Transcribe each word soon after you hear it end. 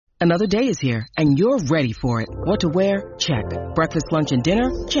Another day is here, and you're ready for it. What to wear? Check. Breakfast, lunch, and dinner?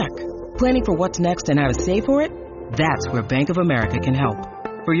 Check. Planning for what's next and how to save for it? That's where Bank of America can help.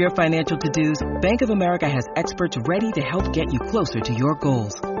 For your financial to-dos, Bank of America has experts ready to help get you closer to your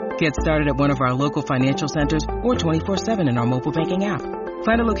goals. Get started at one of our local financial centers or 24/7 in our mobile banking app.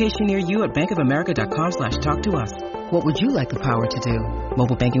 Find a location near you at bankofamerica.com/talktous. What would you like the power to do?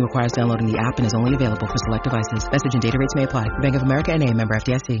 Mobile banking requires downloading the app and is only available for select devices. Message and data rates may apply. Bank of America N.A., member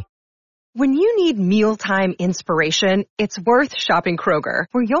FDIC. When you need mealtime inspiration, it's worth shopping Kroger,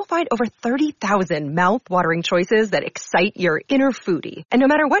 where you'll find over 30,000 mouth-watering choices that excite your inner foodie. And no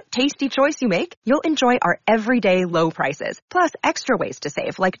matter what tasty choice you make, you'll enjoy our everyday low prices, plus extra ways to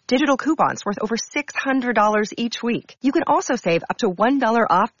save, like digital coupons worth over $600 each week. You can also save up to $1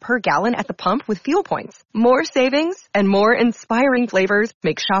 off per gallon at the pump with fuel points. More savings and more inspiring flavors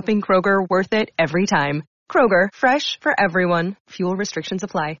make shopping Kroger worth it every time. Kroger, fresh for everyone. Fuel restrictions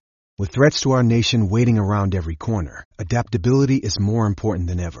apply. With threats to our nation waiting around every corner, adaptability is more important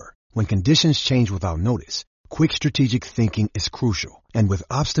than ever. When conditions change without notice, quick strategic thinking is crucial. And with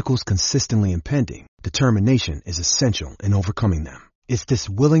obstacles consistently impending, determination is essential in overcoming them. It's this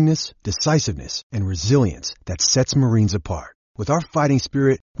willingness, decisiveness, and resilience that sets Marines apart. With our fighting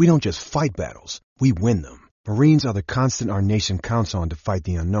spirit, we don't just fight battles, we win them. Marines are the constant our nation counts on to fight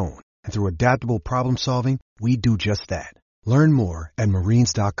the unknown. And through adaptable problem solving, we do just that. Learn more at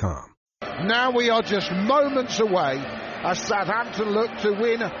marines.com. Now we are just moments away as Southampton look to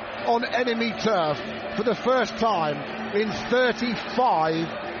win on enemy turf for the first time in 35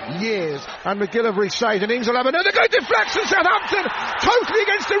 years. And McGillivray saved, and Ings will have another good deflection. Southampton totally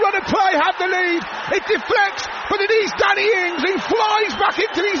against the run of play have the lead. It deflects, but it is Danny Ings who flies back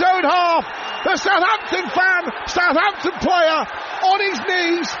into his own half. The Southampton fan, Southampton player on his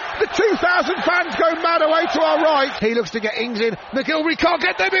knees. The 2,000 fans go mad away to our right. He looks to get Ings in. McGillivray can't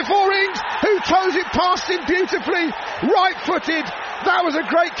get there before Ings, who toes it past him beautifully, right-footed. That was a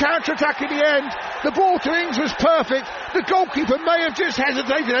great counter-attack in the end. The ball to Ings was perfect. The goalkeeper may have just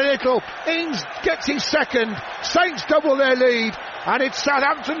hesitated a little. Ings gets his second. Saints double their lead. And it's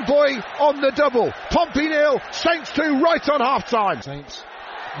Southampton boy on the double. Pompey 0, Saints 2 right on half-time. Saints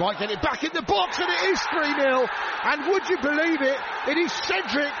might get it back in the box, and it is 3-0. And would you believe it, it is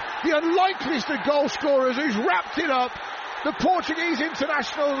Cedric, the unlikeliest of goal scorers, who's wrapped it up. The Portuguese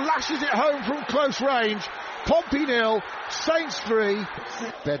international lashes it home from close range. Pompey 0, Saints 3.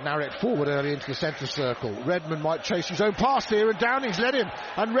 Bednarek forward early into the centre circle. Redmond might chase his own pass here, and Downing's led him.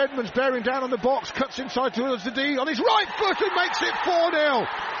 And Redmond's bearing down on the box, cuts inside towards the D on his right foot and makes it 4-0.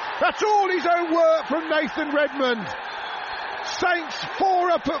 That's all his own work from Nathan Redmond. Saints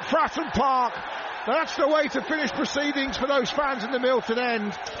 4 up at Fratton Park. That's the way to finish proceedings for those fans in the Milton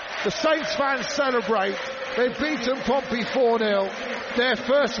end. The Saints fans celebrate. They've beaten Pompey 4-0. Their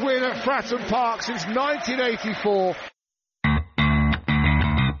first win at Fratton Park since 1984.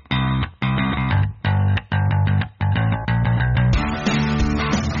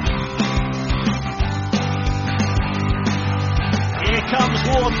 Here comes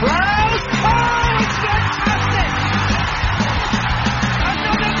Ward-Prowse. Oh, it's fantastic!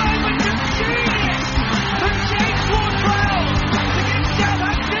 Another moment of genius from James Ward-Prowse to give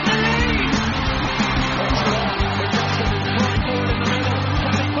Southampton the lead.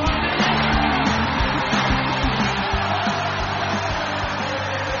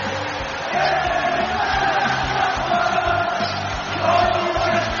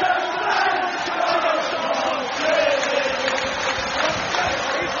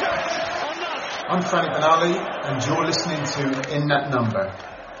 I'm Franny Benali, and you're listening to In That Number.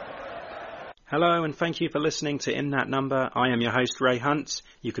 Hello, and thank you for listening to In That Number. I am your host, Ray Hunt.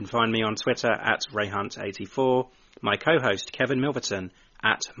 You can find me on Twitter at RayHunt84. My co-host, Kevin Milverton,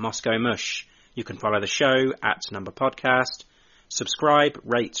 at Moscow Mush. You can follow the show at Number Podcast. Subscribe,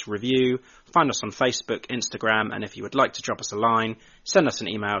 rate, review. Find us on Facebook, Instagram, and if you would like to drop us a line, send us an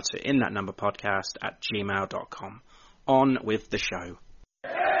email to inthatnumberpodcast@gmail.com. On with the show.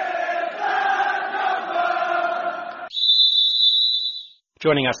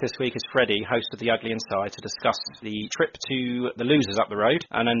 Joining us this week is Freddie, host of The Ugly Inside, to discuss the trip to the losers up the road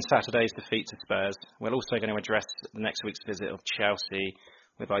and then Saturday's defeat to Spurs. We're also going to address the next week's visit of Chelsea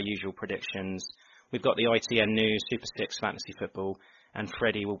with our usual predictions. We've got the ITN News, Super 6 Fantasy Football, and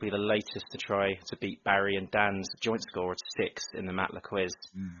Freddie will be the latest to try to beat Barry and Dan's joint score of 6 in the Matla quiz.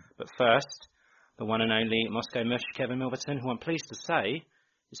 But first, the one and only Moscow Mush, Kevin Milverton, who I'm pleased to say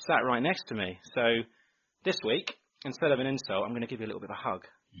is sat right next to me. So this week, instead of an insult, I'm going to give you a little bit of a hug.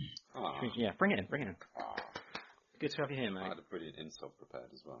 Yeah, bring it in. Good to have you here, mate. I had a brilliant insult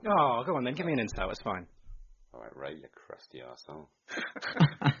prepared as well. Oh, go on then, give me an insult, it's fine. Alright, Ray, you crusty arsehole.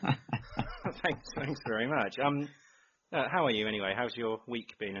 Thanks very much. How are you anyway? How's your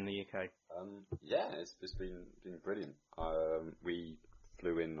week been in the UK? It's been brilliant. We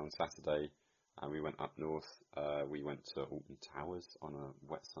flew in on Saturday and we went up north. We went to Alton Towers on a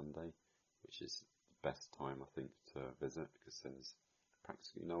wet Sunday, which is the best time I think to visit because there's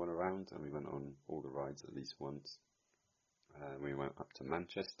practically no one around, and we went on all the rides at least once. We went up to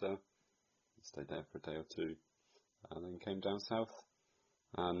Manchester, stayed there for a day or two, and then came down south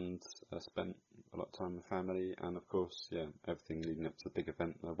and spent a lot of time with family, and of course, everything leading up to the big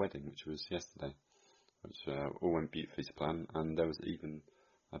event, the wedding, which was yesterday, which all went beautifully to plan, and there was even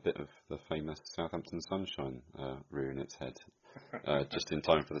a bit of the famous Southampton sunshine rearing its head just in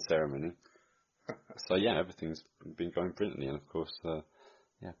time for the ceremony. So everything's been going brilliantly, and of course,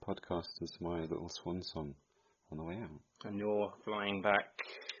 podcast is my little swan song on the way out. And you're flying back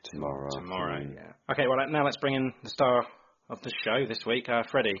tomorrow. Yeah. Okay, well now let's bring in the star of the show this week,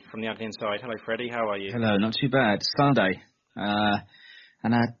 Freddie from the Ugly Inside. Hello, Freddie. How are you? Hello, not too bad. Sunday,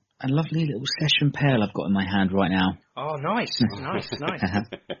 and a lovely little session pale I've got in my hand right now. Oh, nice.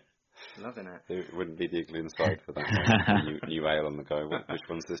 Loving it. It wouldn't be the Ugly Inside for that. new ale on the go. Which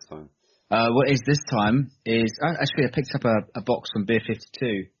one's this time? What is this time is actually I picked up a box from Beer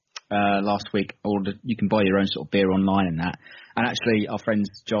 52 last week. You can buy your own sort of beer online and that. And actually, our friends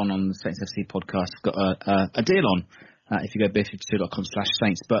John on the Saints FC podcast got a deal on. If you go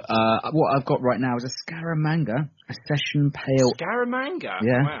beer52.com/Saints. But what I've got right now is a Scaramanga, a session pale. Scaramanga?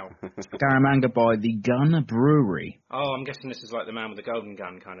 Yeah. Wow. Scaramanga by the Gun Brewery. Oh, I'm guessing this is like the man with the golden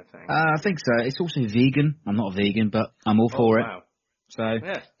gun kind of thing. I think so. It's also vegan. I'm not a vegan, but I'm all for it. Wow. So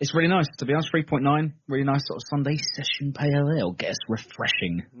it's really nice, to be honest. 3.9, really nice sort of Sunday session pale ale. Gets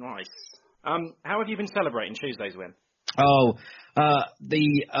refreshing. Nice. How have you been celebrating Tuesday's win? Oh,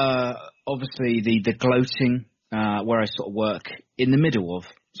 obviously the gloating. Where I sort of work in the middle of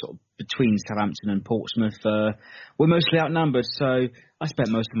sort of between Southampton and Portsmouth, we're mostly outnumbered, so I spent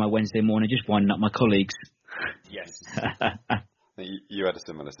most of my Wednesday morning just winding up my colleagues. Yes. You had a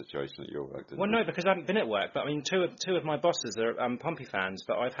similar situation at your work, didn't you? Well, no, because I haven't been at work, but I mean, two of my bosses are Pompey fans,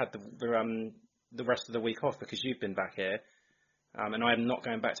 but I've had the rest of the week off because you've been back here, and I'm not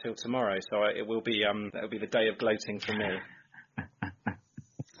going back till tomorrow, so it will be that'll be the day of gloating for me.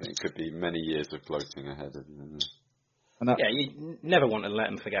 It could be many years of gloating ahead of you. You never want to let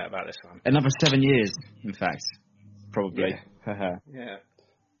them forget about this one. Another 7 years, in fact, probably. Yeah.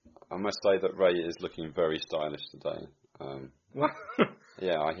 I must say that Ray is looking very stylish today. What?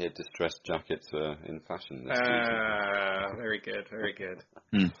 I hear distressed jackets are in fashion this season. Very good, very good.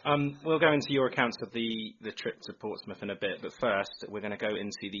 We'll go into your accounts of the trip to Portsmouth in a bit, but first we're going to go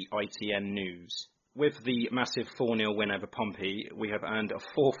into the ITN news. With the massive 4-0 win over Pompey, we have earned a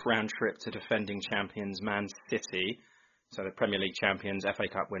fourth-round trip to defending champions Man City, so the Premier League champions, FA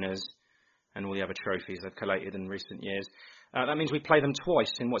Cup winners, and all the other trophies they've collated in recent years. That means we play them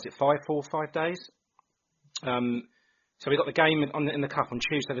twice in, 5 days? So we got the game in the Cup on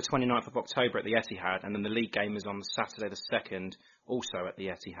Tuesday the 29th of October at the Etihad, and then the league game is on Saturday the 2nd, also at the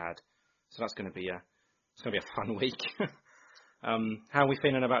Etihad. So that's going to be a fun week. How are we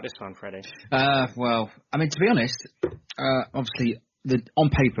feeling about this one, Freddie? Well, I mean, to be honest, obviously, on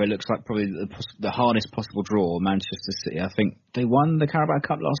paper it looks like probably the hardest possible draw. Manchester City. I think they won the Carabao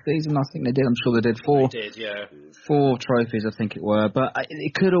Cup last season. I think they did. I'm sure they did. They did, yeah. 4 trophies, I think it were. But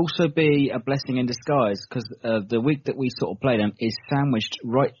it could also be a blessing in disguise because the week that we sort of play them is sandwiched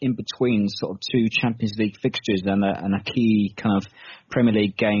right in between sort of 2 Champions League fixtures and a key kind of Premier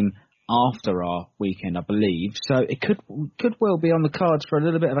League game after our weekend, I believe. So it could well be on the cards for a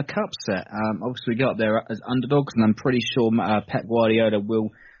little bit of a cup set. Obviously, we got there as underdogs, and I'm pretty sure Pep Guardiola will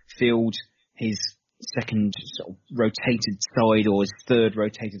field his second sort of rotated side, or his third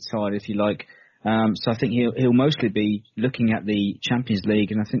rotated side, if you like. So I think he'll mostly be looking at the Champions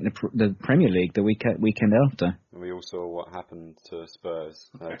League, and I think the Premier League the weekend after. We all saw what happened to Spurs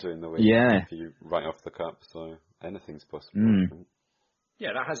during the week. Yeah. If you write off the cup, so anything's possible.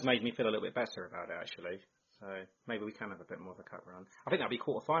 Yeah, that has made me feel a little bit better about it, actually. So maybe we can have a bit more of a cup run. I think that'll be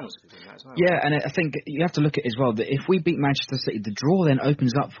quarterfinals if we win that as well. Yeah, and I think you have to look at it as well that if we beat Manchester City, the draw then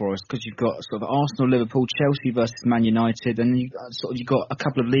opens up for us because you've got sort of Arsenal, Liverpool, Chelsea versus Man United, and you've got a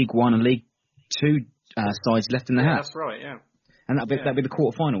couple of League One and League Two sides left in the hat. That's right, yeah. And that'll be the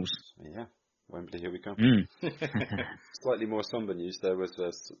quarterfinals. Yeah. Wembley, here we come. Slightly more sombre news. There was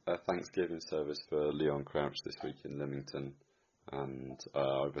a Thanksgiving service for Leon Crouch this week in Leamington, and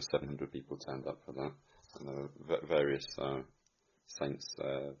over 700 people turned up for that. And there were various Saints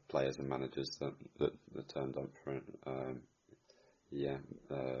players and managers that turned up for it.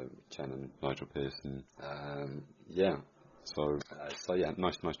 Chen and Nigel Pearson.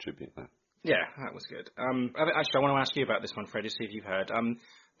 Nice tribute there. Yeah, that was good. Actually, I want to ask you about this one, Freddie, see if you've heard.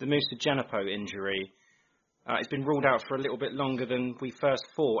 The Moussa Djenepo injury, it's been ruled out for a little bit longer than we first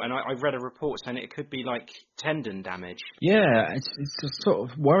thought, and I read a report saying it could be like tendon damage. Yeah, it's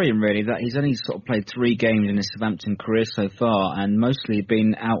sort of worrying really that he's only sort of played 3 games in his Southampton career so far, and mostly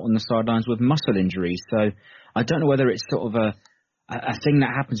been out on the sidelines with muscle injuries. So I don't know whether it's sort of a thing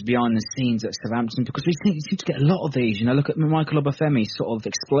that happens behind the scenes at Southampton, because we seem to get a lot of these. You know, look at Michael Obafemi, sort of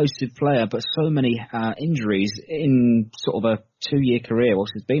explosive player, but so many injuries in sort of a 2-year career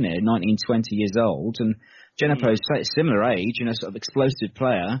whilst he's been here, 19, 20 years old, and Djenepo is similar age, you know, sort of explosive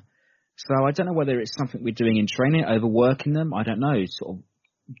player. So I don't know whether it's something we're doing in training, overworking them. I don't know, sort of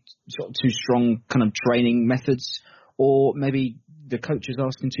too strong kind of training methods, or maybe the coach is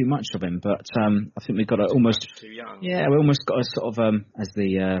asking too much of him. But I think we've got to almost too young. Yeah, we almost got a sort of as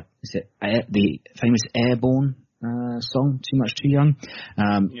the the famous Airborne song, Too Much Too Young.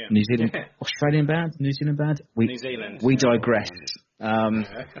 New Zealand, Australian band, New Zealand band. New Zealand. We digress.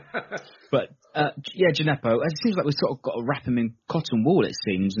 But Djenepo, it seems like we've sort of got to wrap him in cotton wool, it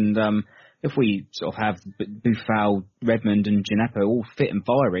seems, and if we sort of have Boufal, Redmond and Djenepo all fit and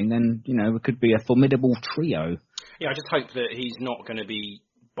firing, then, you know, it could be a formidable trio. Yeah, I just hope that he's not going to be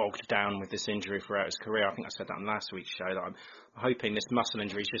bogged down with this injury throughout his career. I think I said that on last week's show, that I'm hoping this muscle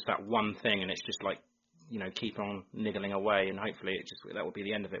injury is just that one thing, and it's just like, you know, keep on niggling away, and hopefully that will be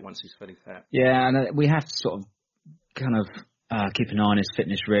the end of it once he's fully fit. Yeah, and we have to sort of kind of keep an eye on his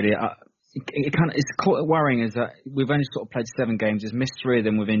fitness, really. It's quite worrying is that we've only sort of played 7 games. He's missed 3 of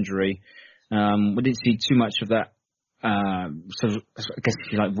them with injury. We didn't see too much of that. Sort of, I guess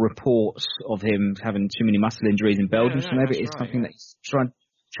if you like, reports of him having too many muscle injuries in Belgium. So maybe it's something that he's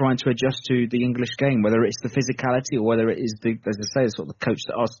trying to adjust to the English game, whether it's the physicality or whether it is the, as I say, sort of the coach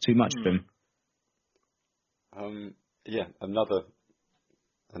that asks too much of him.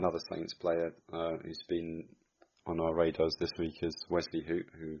 Another Saints player who's been on our radars this week is Wesley Hoot,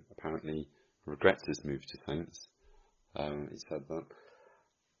 who apparently regrets his move to Saints. He said that.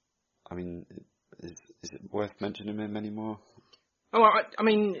 I mean, is it worth mentioning him anymore? Oh, I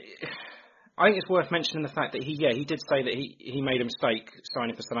mean, I think it's worth mentioning the fact that he did say that he made a mistake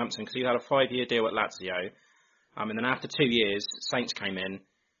signing for Southampton, because he had a 5-year deal at Lazio, and then after 2 years, Saints came in,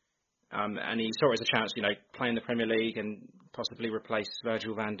 and he saw it as a chance, you know, play in the Premier League and possibly replace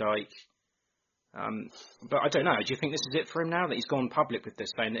Virgil van Dijk. But I don't know. Do you think this is it for him now, that he's gone public with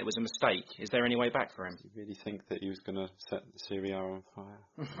this, saying that it was a mistake? Is there any way back for him? Do you really think that he was going to set Serie A on fire?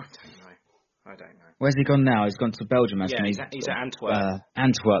 I don't know. Where's he gone now? He's gone to Belgium, hasn't he? He's at Antwerp.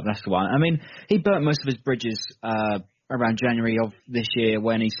 Antwerp, that's the one. I mean, he burnt most of his bridges around January of this year,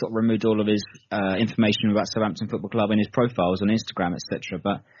 when he sort of removed all of his information about Southampton Football Club in his profiles on Instagram, etc.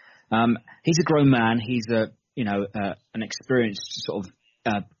 But he's a grown man. He's an experienced sort of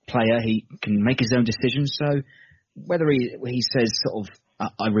player. He can make his own decisions. So whether he says sort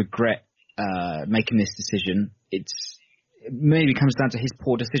of I regret making this decision, it maybe comes down to his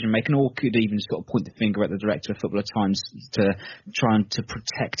poor decision making, or could even sort of point the finger at the director of football at times to try and to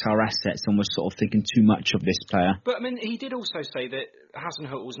protect our assets, and was sort of thinking too much of this player. But I mean, he did also say that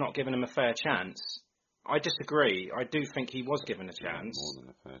Hasenhüttl was not giving him a fair chance. I disagree. I do think he was given a chance. More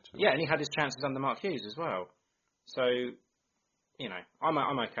than a fair chance. Yeah, and he had his chances under Mark Hughes as well. So, you know,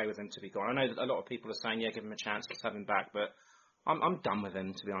 I'm okay with him to be gone. I know that a lot of people are saying, yeah, give him a chance, let's have him back, but I'm done with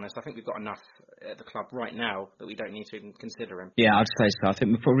him, to be honest. I think we've got enough at the club right now that we don't need to even consider him. Yeah, I'd say so. I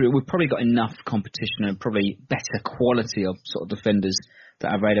think we've probably got enough competition and probably better quality of sort of defenders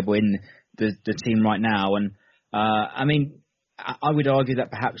that are available in the team right now. And I mean, I would argue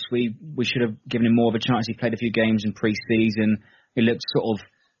that perhaps we should have given him more of a chance. He played a few games in pre-season. He looked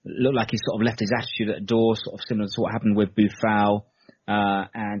like he sort of left his attitude at the door, sort of similar to what happened with Boufal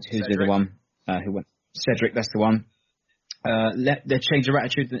and who's the other one who went? Cedric, that's the one. They changed their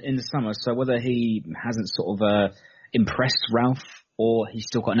attitude in the summer. So whether he hasn't sort of impressed Ralph, or he's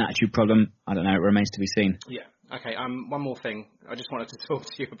still got an attitude problem, I don't know. It remains to be seen. Yeah. Okay. One more thing. I just wanted to talk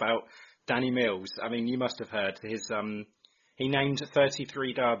to you about Danny Mills. I mean, you must have heard his. He named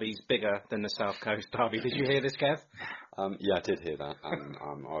 33 derbies bigger than the South Coast derby. Did you hear this, Kev? Yeah, I did hear that, and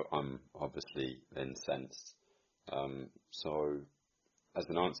I'm obviously incensed. So, as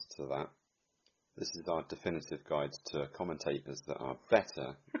an answer to that, this is our definitive guide to commentators that are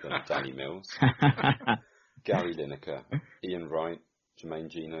better than Danny Mills. Gary Lineker, Ian Wright, Jermaine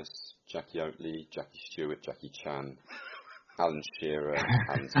Genus, Jackie Oatley, Jackie Stewart, Jackie Chan, Alan Shearer,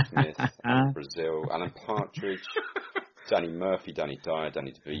 Alan Smith, Alan Brazil, Alan Partridge, Danny Murphy, Danny Dyer,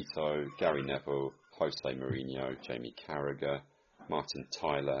 Danny DeVito, Gary Neville, Jose Mourinho, Jamie Carragher, Martin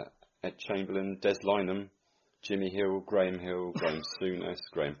Tyler, Ed Chamberlain, Des Lynam, Jimmy Hill, Graham Souness,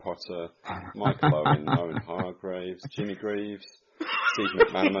 Graham Potter, Michael Owen, Owen Hargraves, Jimmy Greaves, Steve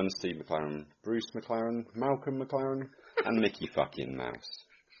McManaman, Steve McLaren, Bruce McLaren, Malcolm McLaren, and Mickey fucking Mouse.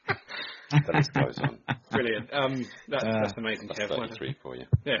 The list goes on. Brilliant. That's amazing, That's Kev. 33 for you.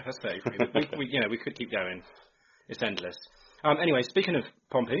 Yeah, that's 33. we could keep going. It's endless. Anyway, speaking of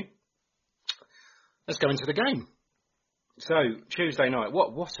Pompey, let's go into the game. So, Tuesday night,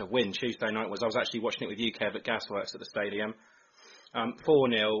 what a win Tuesday night was. I was actually watching it with you, Kev, at Gasworks at the stadium.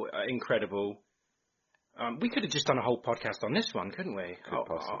 4-0, incredible. We could have just done a whole podcast on this one, couldn't we?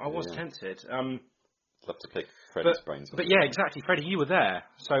 I was tempted. Love to pick Freddie's brains on But yeah, exactly. Freddie, you were there.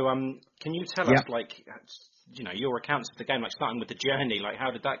 So can you tell us, your accounts of the game, like starting with the journey, like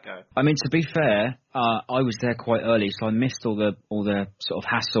how did that go? I mean, to be fair, I was there quite early, so I missed all the sort of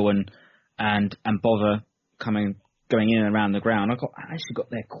hassle and bother going in and around the ground. I actually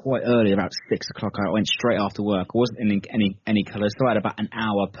got there quite early, about 6 o'clock. I went straight after work. I wasn't in any colours, so I had about an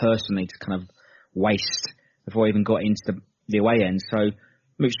hour personally to kind of waste before I even got into the away end. So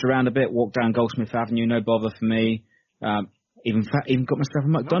mooched around a bit, walked down Goldsmith Avenue, no bother for me. Even got myself a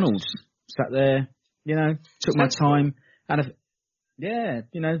McDonald's. Sat there, took my time. And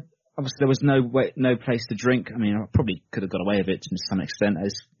obviously there was no place to drink. I mean, I probably could have got away with it to some extent,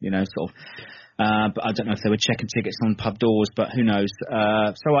 as sort of. But I don't know if they were checking tickets on pub doors, but who knows.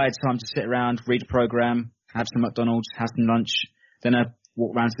 So I had time to sit around, read a programme, have some McDonald's, have some lunch, then I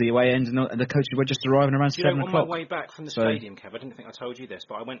walked round to the away end, and the coaches were just arriving around 7 o'clock. On my way back from the stadium, Kev, I didn't think I told you this,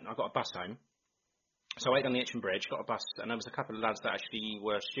 but I got a bus home. So I ate on the Itchen Bridge, got a bus, and there was a couple of lads that actually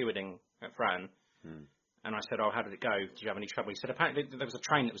were stewarding at Fratton. And I said, how did it go? Did you have any trouble? He said, apparently there was a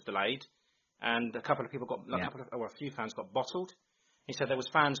train that was delayed, and a couple of people a few fans got bottled. He said there was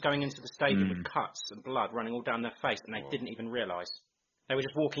fans going into the stadium with cuts and blood running all down their face, and they didn't even realise. They were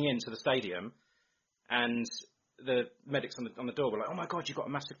just walking into the stadium, and the medics on the door were like, "Oh my God, you've got a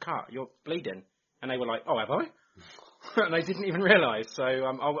massive cut. You're bleeding." And they were like, "Oh, have I?" And they didn't even realise. So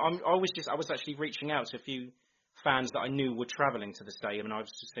I was actually reaching out to a few fans that I knew were travelling to the stadium, and I was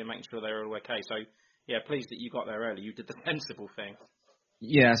just making sure they were all okay. So yeah, pleased that you got there early. You did the sensible thing.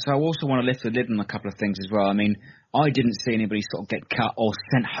 Yeah, so I also want to lift the lid on a couple of things as well. I mean, I didn't see anybody sort of get cut or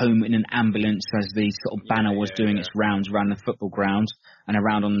sent home in an ambulance as the sort of banner was doing its rounds around the football ground and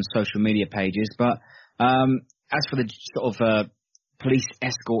around on the social media pages. But as for the sort of police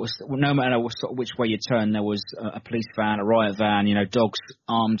escorts, no matter which way you turn, there was a police van, a riot van, dogs,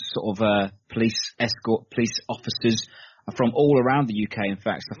 armed sort of police officers from all around the UK. In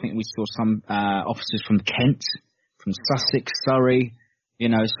fact, I think we saw some officers from Kent, from Sussex, Surrey.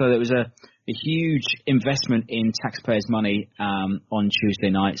 So there was a huge investment in taxpayers' money on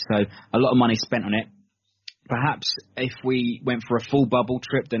Tuesday night. So a lot of money spent on it. Perhaps if we went for a full bubble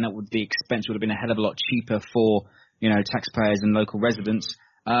trip, then the expense would have been a hell of a lot cheaper for taxpayers and local residents.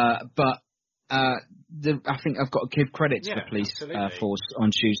 But I think I've got to give credit to the police force on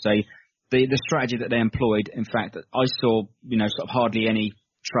Tuesday. The strategy that they employed, in fact, that I saw sort of hardly any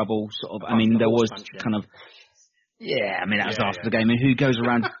trouble. Sort of, I mean, there was kind of. Yeah, I mean, that was after the game. I mean, who goes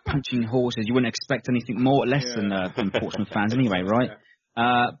around punching horses? You wouldn't expect anything more or less than Portsmouth fans anyway, right?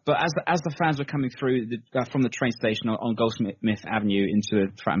 But as the fans were coming through from the train station on Goldsmith Avenue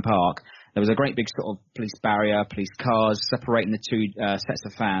into Fratton Park, there was a great big sort of police barrier, police cars separating the two sets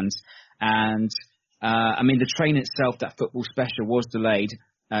of fans. And, I mean, the train itself, that football special, was delayed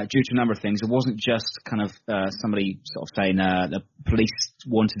due to a number of things. It wasn't just kind of somebody sort of saying the police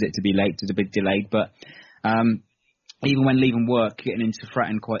wanted it to be delayed, but even when leaving work, getting into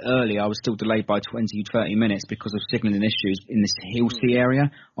Fratton quite early, I was still delayed by 20, 30 minutes because of signalling issues in this Hilsea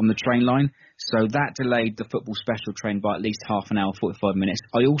area on the train line. So that delayed the football special train by at least half an hour, 45 minutes.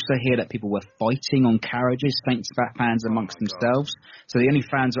 I also hear that people were fighting on carriages, Saints fans amongst themselves. So the only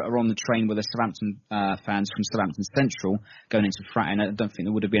fans that are on the train were the Southampton fans from Southampton Central going into Fratton. I don't think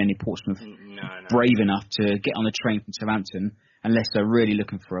there would have been any Portsmouth brave enough to get on the train from Southampton unless they're really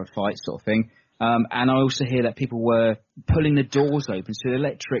looking for a fight sort of thing. And I also hear that people were pulling the doors open, so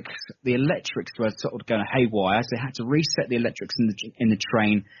the electrics were sort of going haywire, so they had to reset the electrics in the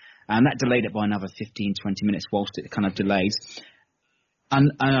train, and that delayed it by another 15, 20 minutes whilst it kind of delays.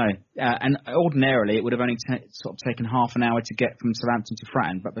 And I know, and ordinarily it would have only sort of taken half an hour to get from Southampton to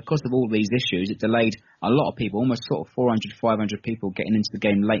Fratton, but because of all these issues, it delayed a lot of people, almost sort of 400, 500 people getting into the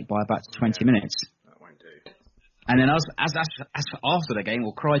game late by about 20 minutes. And then as for after the game,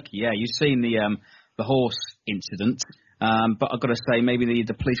 well, crikey, yeah, you've seen the horse incident, but I've got to say maybe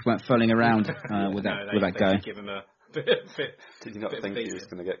the police weren't fooling around with that guy. Give him a bit, Did you not think he was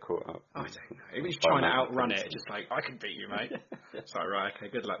going to get caught up? I don't know. He was trying to outrun it, just like, I can beat you, mate. It's like, right, okay,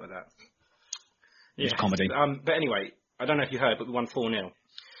 good luck with that. It's comedy. But anyway, I don't know if you heard, but we won 4-0.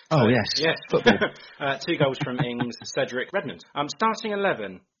 Oh, yes. Yes. Football. 2 goals from Ings, Cedric, Redmond. Starting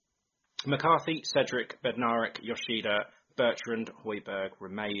 11. McCarthy, Cedric, Bednarek, Yoshida, Bertrand, Højbjerg,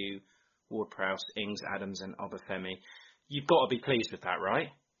 Romeu, Ward-Prowse, Ings, Adams and Obafemi. You've got to be pleased with that, right?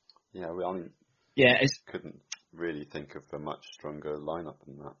 Yeah, I mean, couldn't really think of a much stronger lineup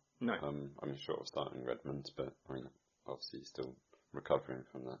than that. No. I mean, short of starting Redmond, but I mean, obviously he's still recovering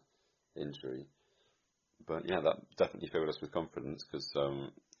from that injury. But yeah, that definitely filled us with confidence because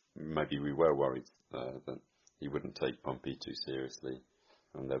maybe we were worried that he wouldn't take Pompey too seriously,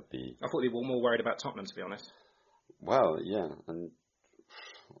 and there'd be. I thought they were more worried about Tottenham, to be honest. Well, yeah, and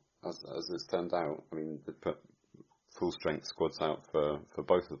as it's turned out, I mean, they put full strength squads out for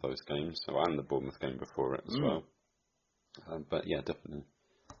both of those games, and the Bournemouth game before it as well. But yeah,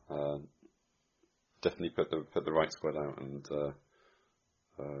 definitely put the right squad out, and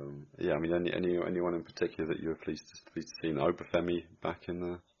yeah, I mean, anyone in particular that you were pleased to see? Obafemi back in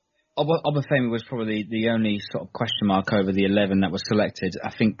there. Obafemi was probably the only sort of question mark over the 11 that was selected.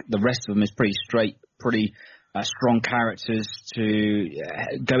 I think the rest of them is pretty straight, pretty strong characters to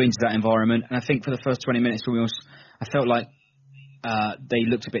go into that environment. And I think for the first 20 minutes, I felt like they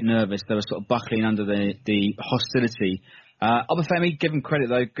looked a bit nervous. They were sort of buckling under the hostility. Obafemi, give him credit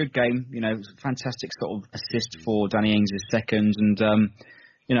though, good game. You know, fantastic sort of assist for Danny Ings' second. And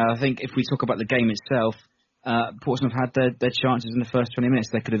you know, I think if we talk about the game itself, Portsmouth had their chances in the first 20 minutes.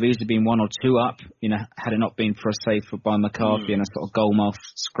 They could have easily been 1 or 2 up, you know, had it not been for a save by McCarthy and a sort of goal-mouth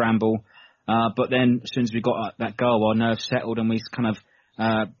scramble. But then as soon as we got that goal, our nerves settled and we kind of,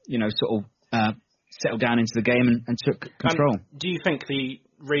 you know, sort of settled down into the game and took control. Do you think the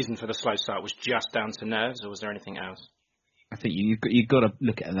reason for the slow start was just down to nerves, or was there anything else? I think you've got to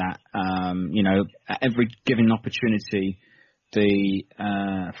look at that. You know, at every given opportunity, the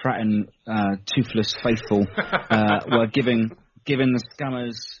Fratton toothless faithful were giving the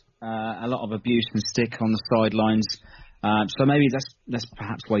Scammers a lot of abuse and stick on the sidelines. So maybe that's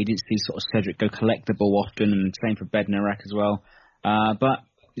perhaps why you didn't see sort of Cedric go collect the ball often, and same for Bednarek as well. But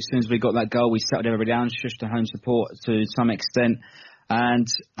as soon as we got that goal, we settled everybody down, shushed the home support to some extent, and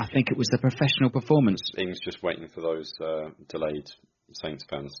I think it was a professional performance. Ings just waiting for those delayed Saints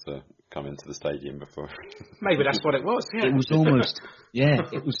fans to come into the stadium before. Maybe that's what it was. Yeah. It was almost,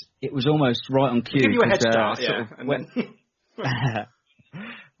 it was almost right on cue. Give you a head start,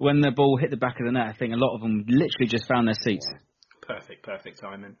 when the ball hit the back of the net, I think a lot of them literally just found their seats. Perfect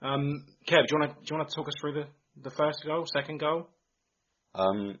timing. Kev, do you want to talk us through the first goal, second goal?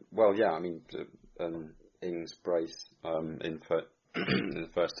 Well, yeah, I mean, Ings' brace in the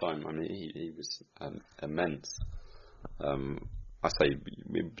first time. I mean, he was immense. I say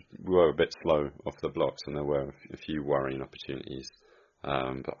we were a bit slow off the blocks, and there were a few worrying opportunities. But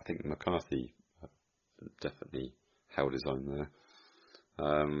I think McCarthy definitely held his own there.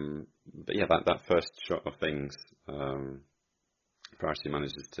 But yeah, that first shot of things, Parati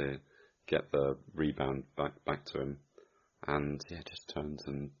manages to get the rebound back to him, and just turns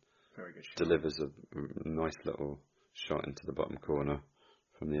and delivers a nice little shot into the bottom corner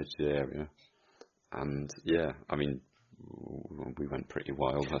from the edge of the area. And yeah, I mean, we went pretty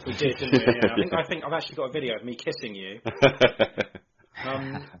wild. We did, didn't we? Yeah. I think I've actually got a video of me kissing you.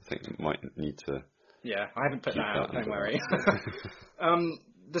 I think we might need to. Yeah, I haven't put that out. Don't worry.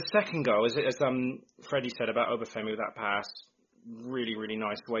 The second goal, as Freddie said about Obafemi with that pass, really, really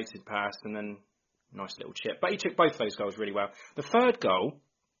nice weighted pass, and then nice little chip. But he took both those goals really well. The third goal,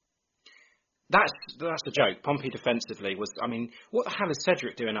 that's the joke. Pompey defensively was. I mean, what the hell is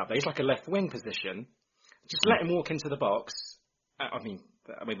Cedric doing up there? He's like a left wing position. Just let him walk into the box. I mean,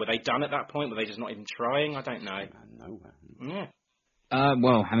 were they done at that point? Were they just not even trying? I don't know. Nowhere. Yeah.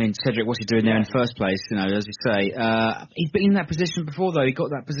 Well, I mean, Cedric, what's he doing there in the first place? You know, as you say, he's been in that position before, though. He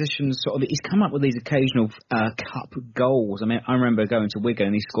got that position sort of. He's come up with these occasional cup goals. I mean, I remember going to Wigan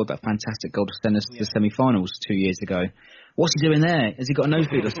and he scored that fantastic goal to send us to the semi-finals 2 years ago. What's he doing there? Has he got a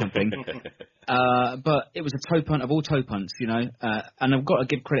nosebleed or something? But it was a toe punt of all toe punts, you know. And I've got to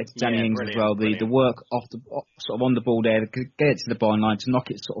give credit to Danny Ings as well. The work sort of on the ball there, to get it to the byline, to knock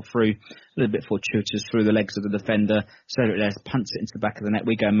it sort of through a little bit fortuitous through the legs of the defender. Cedric there punts it into the back of the net.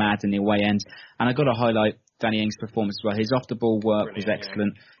 We go mad in the away end. And I've got to highlight Danny Ings' performance as well. His off the ball work was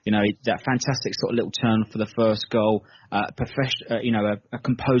excellent. Yeah. You know, that fantastic sort of little turn for the first goal. You know, a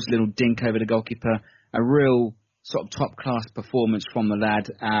composed little dink over the goalkeeper. A real sort of top-class performance from the lad,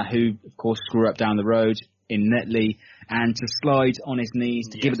 who, of course, grew up down the road in Netley, and to slide on his knees,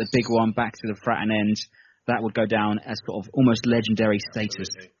 to give it the big one back to the Fratton end, that would go down as sort of almost legendary status.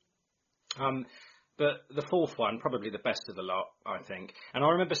 The But the fourth one, probably the best of the lot, I think. And I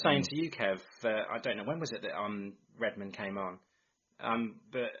remember saying to you, Kev, I don't know, when was it that Redmond came on?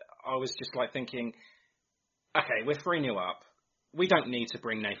 But I was just like thinking, okay, we're 3-0 up. We don't need to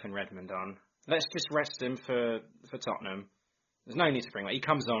bring Nathan Redmond on. Let's just rest him for Tottenham. There's no need to bring him. He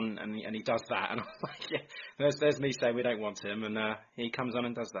comes on and he does that. And I'm like, yeah, there's me saying we don't want him. And he comes on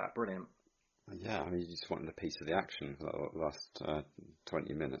and does that. Brilliant. Yeah, I mean, you just wanted a piece of the action for the last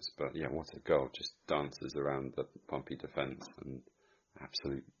 20 minutes. But yeah, what a goal. Just dances around the Pompey defence and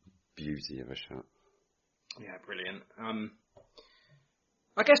absolute beauty of a shot. Yeah, brilliant.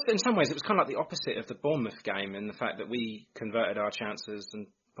 I guess in some ways it was kind of like the opposite of the Bournemouth game in the fact that we converted our chances and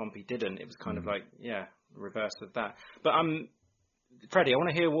Pompey didn't. It was kind of like, yeah, reverse of that. But Freddie, I want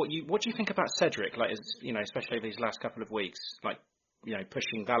to hear what do you think about Cedric? Like, especially over these last couple of weeks, like,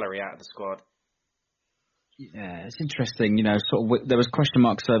 pushing Valery out of the squad. Yeah, it's interesting. There was question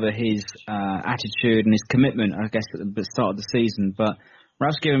marks over his attitude and his commitment, I guess, at the start of the season, but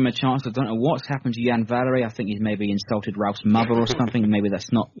Ralph's given him a chance. I don't know what's happened to Jan Valery. I think he's maybe insulted Ralph's mother or something. Maybe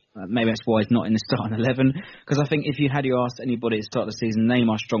that's why he's not in the starting 11. Because I think if you asked anybody at the start of the season, name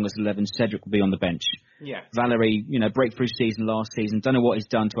our strongest 11, Cedric would be on the bench. Yeah. Valery, breakthrough season last season. Don't know what he's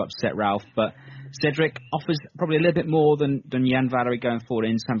done to upset Ralph, but Cedric offers probably a little bit more than Jan Valery going forward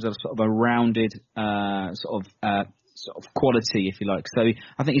in terms of sort of a rounded sort of quality, if you like. So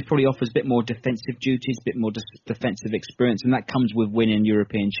I think he probably offers a bit more defensive duties, a bit more defensive experience, and that comes with winning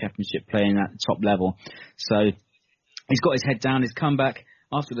European Championship, playing at the top level. So he's got his head down. He's come back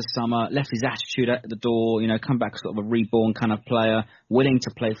after the summer, left his attitude at the door, come back sort of a reborn kind of player, willing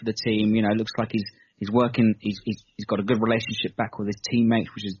to play for the team. Looks like he's working, he's got a good relationship back with his teammates,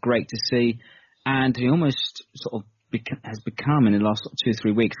 which is great to see. And he almost sort of has become in the last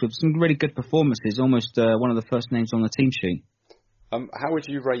 2-3 weeks with some really good performances, almost one of the first names on the team sheet. How would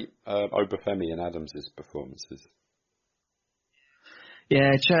you rate Obafemi and Adams' performances?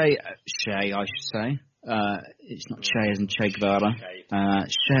 Yeah, Che, I should say. It's not Che as in Che Guevara.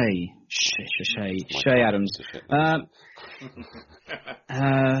 Che Adams.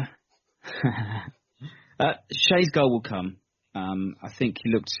 Shea's goal will come. I think he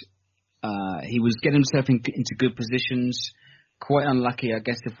was getting himself into good positions. Quite unlucky, I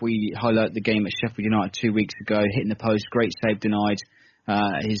guess, if we highlight the game at Sheffield United 2 weeks ago, hitting the post, great save denied,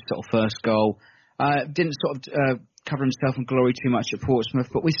 his sort of first goal. Didn't sort of cover himself in glory too much at Portsmouth,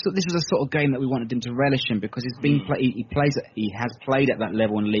 but this was a sort of game that we wanted him to relish in because he has played at that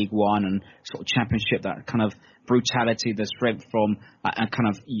level in League One and sort of Championship, that kind of brutality, the strength from, and kind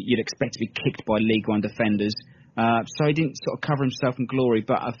of you'd expect to be kicked by League One defenders. So he didn't sort of cover himself in glory,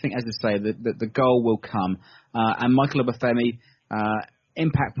 but I think, as I say, the goal will come. And Michael Obafemi,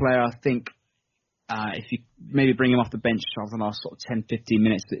 impact player, I think if you maybe bring him off the bench after the last sort of 10-15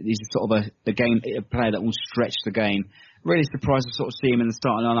 minutes, he's sort of a player that will stretch the game. Really surprised to sort of see him in the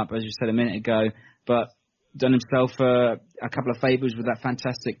starting lineup, as you said a minute ago, but done himself a couple of favours with that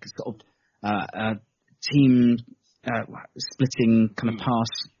fantastic sort of team splitting kind of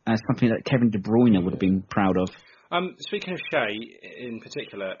pass, something that Kevin De Bruyne would have been proud of. Speaking of Shea in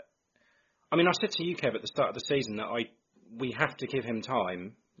particular, I mean, I said to you, Kev, at the start of the season that we have to give him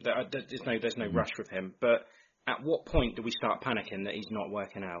time. There's no rush with him. But at what point do we start panicking that he's not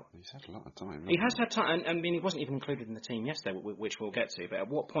working out? He's had a lot of time. He has had time, and I mean, he wasn't even included in the team yesterday, which we'll get to. But at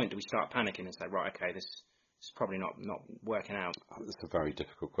what point do we start panicking and say, right, okay, this is probably not working out? That's a very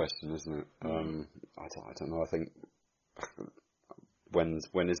difficult question, isn't it? I don't know. I think when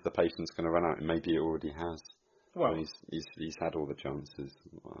is the patience going to run out? And maybe it already has. Well, he's had all the chances,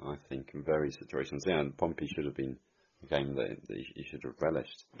 I think, in various situations. Yeah, and Pompey should have been a game that he should have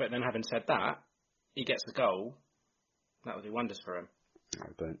relished. But then, having said that, he gets the goal. That would do wonders for him.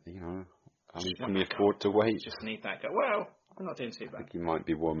 But can we afford to wait? Just need that goal. Well, I'm not doing too bad. I think he might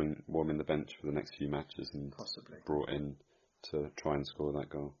be warming the bench for the next few matches and possibly brought in to try and score that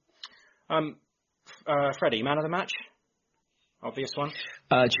goal. Freddie, man of the match. Obvious one.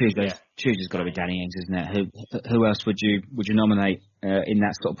 Tuesday's got to be Danny Ings, isn't it? Who else would you nominate in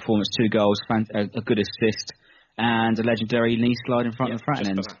that sort of performance? 2 goals, a good assist, and a legendary knee slide in front of the Fratton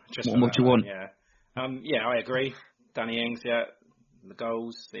end. What do you want? Yeah, I agree. Danny Ings, yeah, the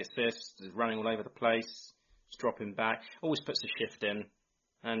goals, the assists, running all over the place, just dropping back, always puts a shift in,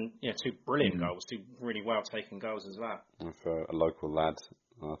 and 2 brilliant goals, 2 really well taken goals as well. And for a local lad,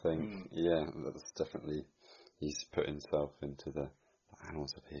 I think, yeah, that's definitely. He's put himself into the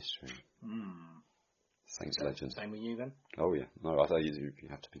annals of history. Saints legend. Same with you then? Oh yeah. No, I thought you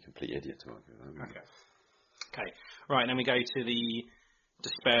have to be a complete idiot to argue that. Okay. Right, then we go to the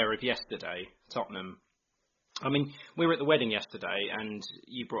despair of yesterday, Tottenham. I mean, we were at the wedding yesterday, and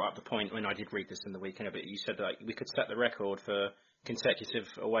you brought up the point when I did read this in the weekend, but you said that we could set the record for consecutive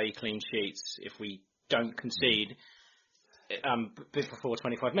away clean sheets if we don't concede before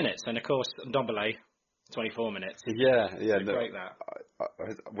 25 minutes. And of course, Ndombele, 24 minutes. Yeah. Break that. I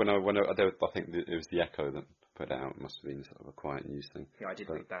think it was the Echo that put it out. It must have been sort of a quiet news thing. Yeah, I did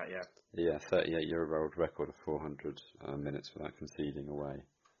read that. Yeah. Yeah, 38-year-old record of 400 minutes without conceding away.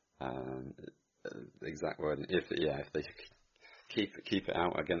 The exact word. If they keep it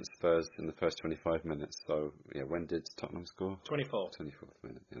out against Spurs in the first 25 minutes. So yeah, when did Tottenham score? 24th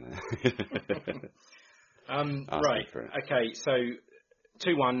minute. Right. Okay. So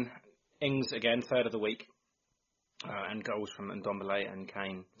 2-1. Ings again, third of the week, and goals from Ndombele and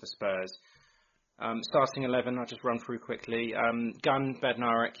Kane for Spurs. Starting 11, I'll just run through quickly. Gunn,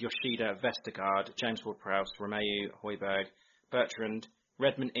 Bednarek, Yoshida, Vestergaard, James Ward-Prowse, Romeu, Højbjerg, Bertrand,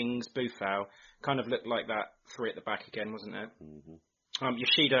 Redmond, Ings, Boufal. Kind of looked like that three at the back again, wasn't it? Mm-hmm.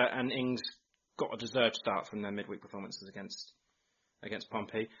 Yoshida and Ings got a deserved start from their midweek performances against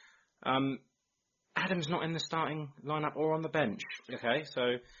Pompey. Adams not in the starting lineup or on the bench. Okay,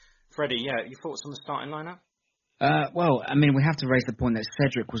 so Freddie, your thoughts on the starting lineup? Well, I mean, we have to raise the point that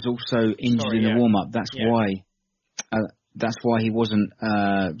Cedric was also injured in the warm-up. That's why he wasn't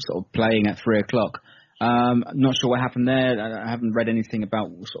sort of playing at 3 o'clock. I'm not sure what happened there. I haven't read anything about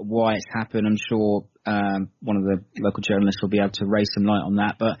sort of why it's happened. I'm sure one of the local journalists will be able to raise some light on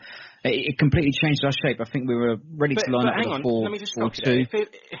that. But it completely changed our shape. I think we were ready to line up with a 4-4-2. Let me just stop you there.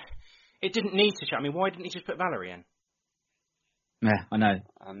 It didn't need to change. I mean, why didn't he just put Valerie in? Yeah, I know.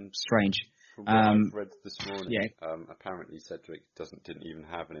 Strange. From what I've read this morning, apparently Cedric didn't even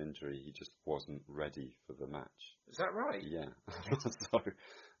have an injury. He just wasn't ready for the match. Is that right? Yeah. So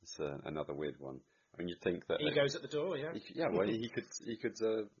it's another weird one. I mean, you'd think that he goes at the door. Yeah. He could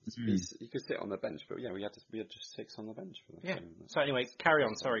sit on the bench, but we had just 6 on the bench for that. Yeah. So anyway, carry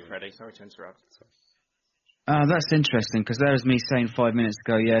on. Sorry, Freddie. Sorry to interrupt. That's interesting, because there was me saying 5 minutes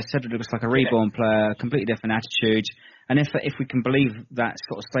ago, Cedric looks like a reborn player, completely different attitude. And if we can believe that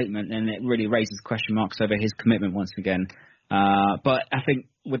sort of statement, then it really raises question marks over his commitment once again. But I think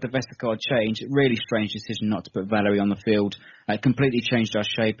with the Vestergaard change, really strange decision not to put Valerie on the field. It completely changed our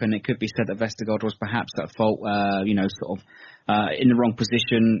shape, and it could be said that Vestergaard was perhaps at fault, in the wrong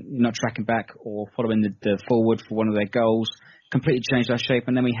position, not tracking back or following the forward for one of their goals. Completely changed our shape,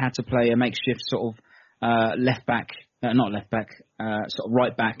 and then we had to play a makeshift sort of sort of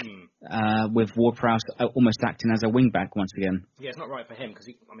right back with Ward-Prowse almost acting as a wing back once again. Yeah, it's not right for him because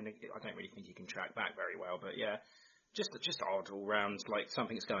I don't really think he can track back very well. But yeah, just odd all round. Like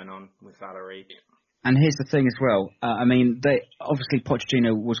something's going on with Valerie. And here's the thing as well. Obviously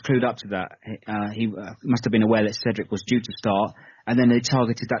Pochettino was clued up to that. He must have been aware that Cedric was due to start, and then they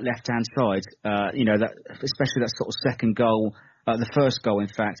targeted that left-hand side. That especially that sort of second goal, the first goal, in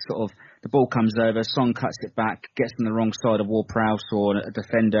fact, sort of. The ball comes over, Son cuts it back, gets on the wrong side of Ward-Prowse or a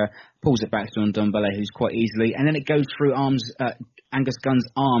defender, pulls it back to Ndombele, who's quite easily, and then it goes through Angus Gunn's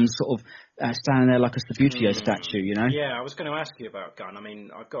arms, sort of standing there like a Subbuteo statue, you know? Yeah, I was going to ask you about Gunn. I mean,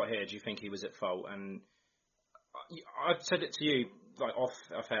 I've got here, do you think he was at fault? And I've said it to you, like off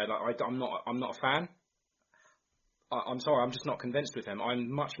air, like I'm not a fan. I'm sorry, I'm just not convinced with him.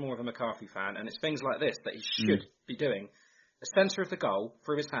 I'm much more of a McCarthy fan, and it's things like this that he should be doing. The centre of the goal,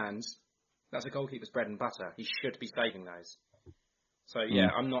 through his hands, that's a goalkeeper's bread and butter. He should be saving those. So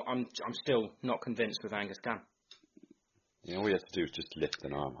I'm still not convinced with Angus Gunn. Yeah, all he had to do was just lift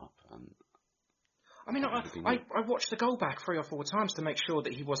an arm up. I mean, I watched the goal back 3 or 4 times to make sure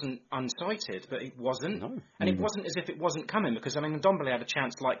that he wasn't unsighted, but he wasn't. No. And it wasn't as if it wasn't coming, because Ndombele had a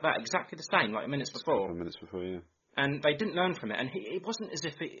chance like that, exactly the same, like minutes before. 5 minutes before, yeah. And they didn't learn from it, and it wasn't as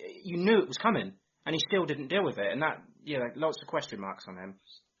if you knew it was coming, and he still didn't deal with it, and that, lots of question marks on him.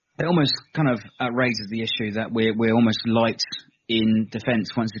 It almost kind of raises the issue that we're almost light in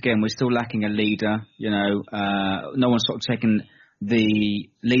defence once again. We're still lacking a leader. No one's sort of taken the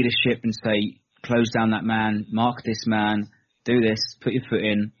leadership and say, close down that man, mark this man, do this, put your foot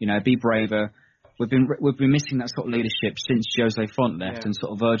in, be braver. We've been missing that sort of leadership since Jose Font left and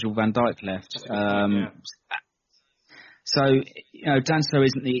sort of Virgil van Dijk left. So, Danso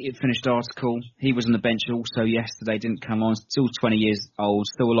isn't the finished article. He was on the bench also yesterday, didn't come on. Still 20 years old,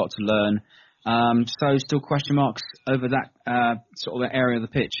 still a lot to learn. So, still question marks over that sort of area of the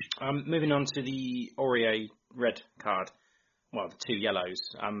pitch. Moving on to the Aurier red card. Well, the 2 yellows.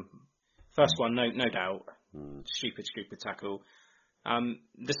 First one, no doubt. Stupid tackle.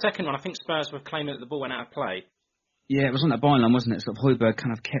 The second one, I think Spurs were claiming that the ball went out of play. Yeah, it was on that byline, wasn't it? Sort of Højbjerg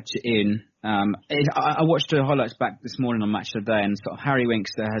kind of kept it in. I watched the highlights back this morning on Match of the Day, and sort of Harry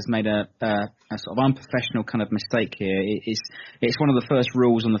Winks has made a sort of unprofessional kind of mistake here. It's one of the first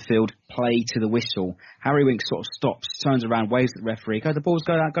rules on the field: play to the whistle. Harry Winks sort of stops, turns around, waves at the referee, the ball's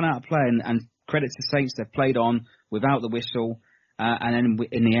gone out of play, and credit to Saints, they've played on without the whistle, and then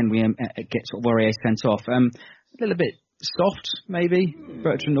in the end we get sort of Aurier sent off. A little bit soft, maybe.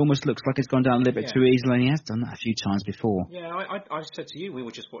 Bertrand almost looks like it's gone down a little bit too easily, and he has done that a few times before. Yeah, I said to you, we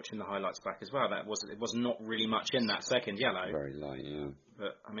were just watching the highlights back as well, it was not really much in that second yellow. Very light, yeah.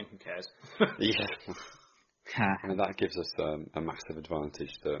 But, I mean, who cares? Yeah. I mean, that gives us a massive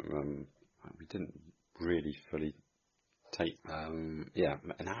advantage that we didn't really fully take, an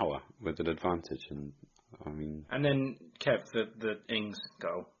hour with an advantage, and I mean... And then, Kev, the Ings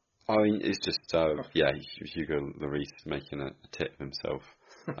goal. I mean, it's just, Hugo Lloris making a tit of himself.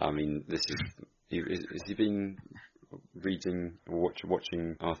 I mean, has he been reading or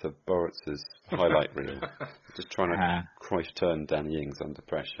watching Arthur Borutz's highlight reel? Just trying to Cruyff turn Danny Ings under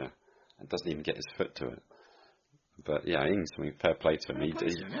pressure and doesn't even get his foot to it. But yeah, Ings, I mean, fair play to him.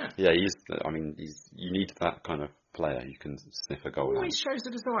 You need that kind of player who can sniff a goal out. He shows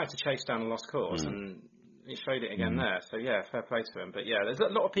the desire to chase down a lost cause and... He showed it again there, so yeah, fair play to him. But yeah, there's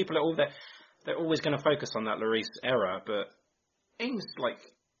a lot of people they're always going to focus on that Lloris error, but Ings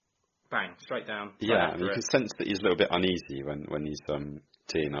bang straight down. Yeah, I mean, you can sense that he's a little bit uneasy when he's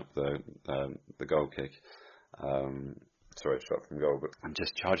teeing up the goal kick. Shot from goal, and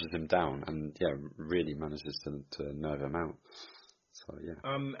just charges him down, and really manages to nerve him out. So yeah.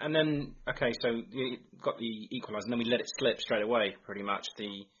 And then so you got the equaliser, and then we let it slip straight away, pretty much.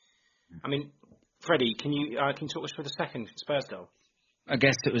 Freddie, can you talk us through the second Spurs goal? I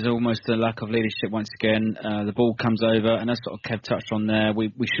guess it was almost a lack of leadership once again. The ball comes over, and as sort of Kev touched on there,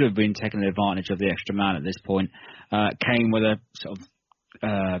 we should have been taking advantage of the extra man at this point. Kane with a sort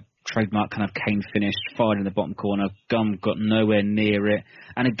of trademark kind of Kane finish, fired in the bottom corner. Gum got nowhere near it.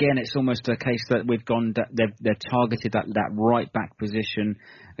 And again, it's almost a case that we've gone, they've targeted that right back position.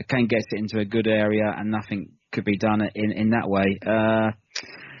 Kane gets it into a good area, and nothing could be done in that way.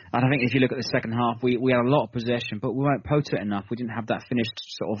 And I think if you look at the second half, we had a lot of possession, but we weren't potent enough. We didn't have that finished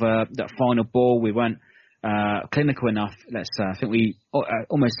sort of that final ball. We weren't clinical enough. Let's say. I think we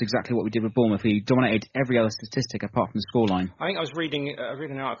almost exactly what we did with Bournemouth. We dominated every other statistic apart from the scoreline. I think I was reading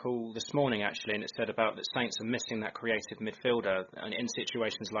an article this morning actually, and it said about that Saints are missing that creative midfielder in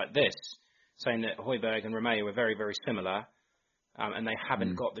situations like this, saying that Højbjerg and Romeu were very, very similar, and they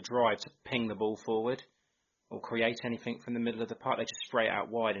haven't got the drive to ping the ball forward or create anything from the middle of the park. They just spray it out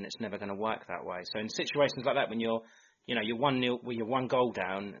wide, and it's never going to work that way. So in situations like that, when you're 1-0, you're one goal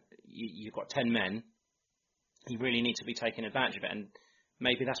down, you've got 10 men, you really need to be taking advantage of it. And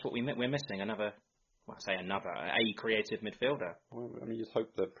maybe that's what we're missing. A creative midfielder. Well, I mean, you'd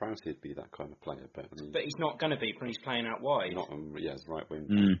hope that Prowse would be that kind of player, but he's not going to be when he's playing out wide. Not as right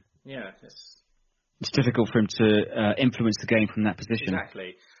wing. Yeah, it's difficult for him to influence the game from that position.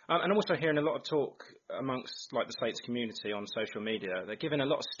 Exactly. And I'm also hearing a lot of talk amongst the Saints community on social media. They're giving a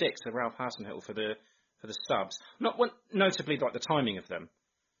lot of sticks to Ralph Hasenhüttl for the subs. Notably the timing of them.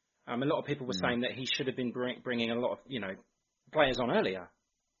 A lot of people were saying that he should have been bringing a lot of players on earlier.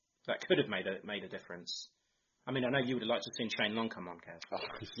 That could have made a difference. I mean, I know you would have liked to have seen Shane Long come on, Kev.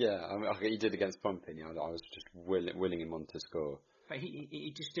 Yeah, I mean, he did against Pompey. I was just willing him on to score. But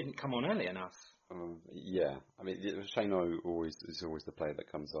he just didn't come on early enough. Yeah, I mean, Shane Long is always the player that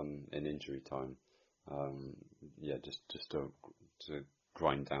comes on in injury time. Just to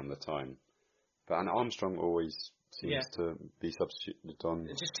grind down the time. But Armstrong always seems to be substituted on.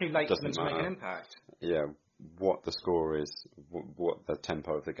 It's just too late for them to make an impact. Yeah, what the score is, what the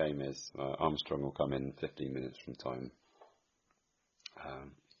tempo of the game is, Armstrong will come in 15 minutes from time.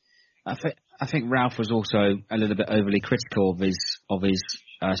 I think Ralph was also a little bit overly critical of his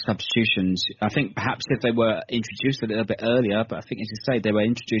substitutions. I think perhaps if they were introduced a little bit earlier, but I think, as you say, they were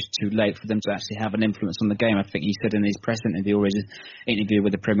introduced too late for them to actually have an influence on the game. I think he said in his press interview or his interview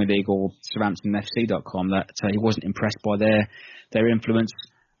with the Premier League or SouthamptonFC.com that he wasn't impressed by their influence.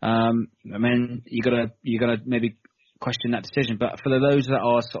 I mean, you gotta maybe question that decision. But for those that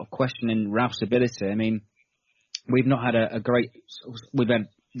are sort of questioning Ralph's ability, I mean, we've not had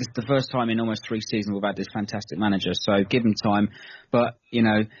this is the first time in almost 3 seasons we've had this fantastic manager, so give him time. But,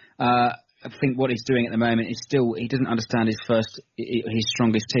 I think what he's doing at the moment is he doesn't understand his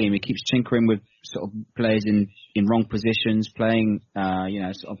strongest team. He keeps tinkering with sort of players in wrong positions, playing,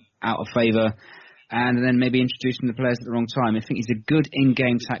 sort of out of favour, and then maybe introducing the players at the wrong time. I think he's a good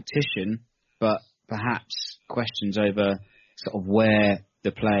in-game tactician, but perhaps questions over sort of where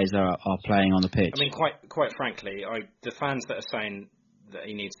the players are playing on the pitch. I mean, quite frankly, the fans that are saying that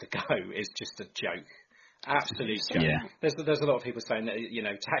he needs to go is just a joke. Absolute joke. Yeah. There's a lot of people saying that,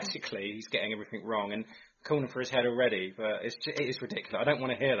 tactically he's getting everything wrong and calling for his head already, but it is ridiculous. I don't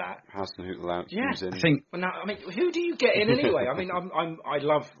want to hear that. Hasenhüttl out. Yeah, in. I think. Well, now, who do you get in anyway? I mean, I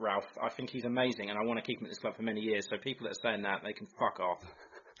love Ralph. I think he's amazing, and I want to keep him at this club for many years. So people that are saying that, they can fuck off.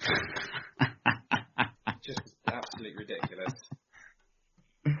 Just absolutely ridiculous.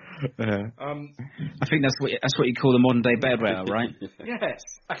 I think that's what you call the modern day bedwetter, right? Yes.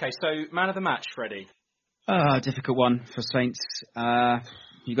 Okay, so man of the match, Freddie. Difficult one for Saints.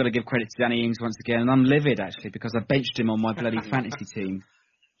 You've got to give credit to Danny Ings once again, and I'm livid actually because I benched him on my bloody fantasy team.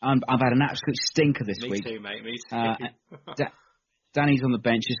 I've had an absolute stinker this week. Me too, mate. Me too. Danny's on the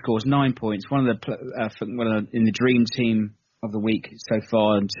bench. He scores 9 points. One of the in the dream team of the week so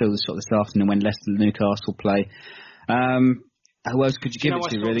far until sort of this afternoon when Leicester and Newcastle play. Who else could you give it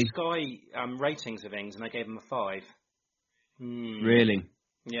to, really? I saw the Sky ratings of Ings, and they gave him a 5. Really?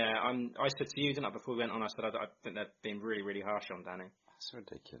 Yeah, I said to you, didn't I, before we went on, I said I think they're being really, really harsh on Danny. That's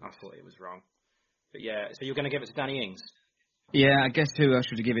ridiculous. I thought it was wrong. But yeah, so you're going to give it to Danny Ings? Yeah, I guess who else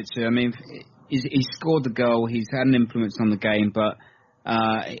should you give it to? I mean, he scored the goal, he's had an influence on the game, but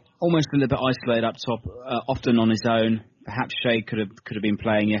almost a little bit isolated up top, often on his own. Perhaps Shea could have been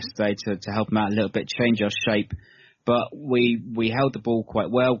playing yesterday to help him out a little bit, change our shape. But we held the ball quite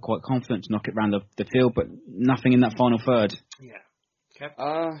well, quite confident to knock it around the field, but nothing in that final third. Yeah. Kev?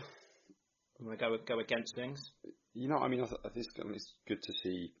 I'm going to go against things. I mean, I think it's good to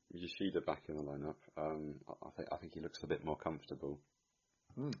see Yoshida back in the lineup. I think he looks a bit more comfortable.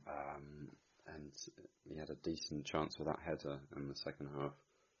 And he had a decent chance with that header in the second half.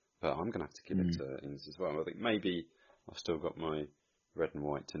 But I'm going to have to give it to Ings as well. I think maybe I've still got my red and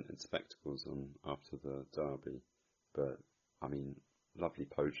white tinted spectacles on after the derby. But, I mean, lovely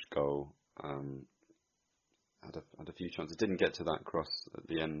poached goal. Had a few chances. Didn't get to that cross at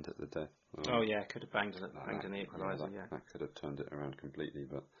the end at the death. Could have banged in the equaliser. Yeah, that could have turned it around completely.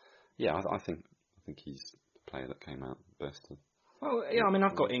 But yeah, I think he's the player that came out best. Well, yeah, I mean,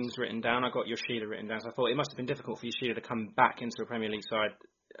 I've got Ings written down. I've got Yoshida written down. So I thought it must have been difficult for Yoshida to come back into a Premier League side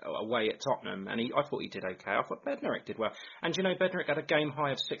away at Tottenham, and I thought he did okay. I thought Bednarek did well, and Bednarek had a game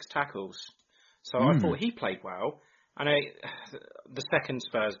high of 6 tackles, so I thought he played well. I know the second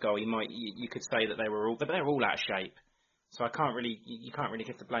Spurs goal, you could say that they were all out of shape. So you can't really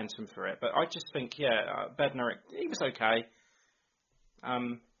give the blame to him for it. But I just think, Bednarek, he was okay.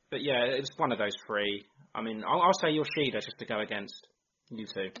 But yeah, it was one of those 3. I mean, I'll say Yoshida just to go against you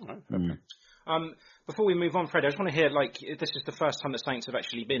two. Before we move on, Fred, I just want to hear, this is the first time that Saints have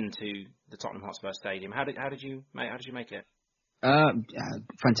actually been to the Tottenham Hotspur Stadium. How did you make it?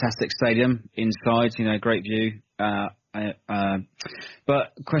 Fantastic stadium inside, great view.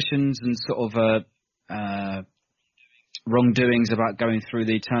 But questions and sort of wrongdoings about going through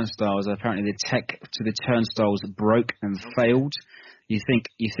the turnstiles. Apparently, the tech to the turnstiles broke and failed. You think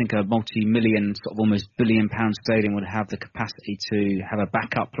a multi-million, sort of almost billion-pound stadium would have the capacity to have a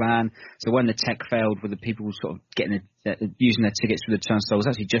backup plan. So when the tech failed, with the people sort of using their tickets through the turnstiles,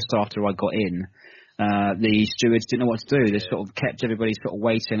 actually just after I got in. The stewards didn't know what to do. They sort of kept everybody sort of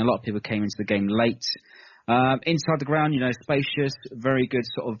waiting. A lot of people came into the game late. Inside the ground, spacious, very good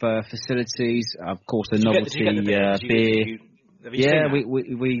sort of facilities. Of course, the novelty beer. Have you seen that?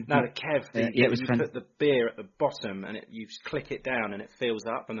 we no, Kev, it was you put the beer at the bottom and you click it down and it fills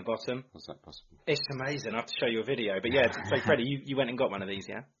up on the bottom. How's that possible? It's amazing. I have to show you a video. But yeah, so Freddie, you went and got one of these,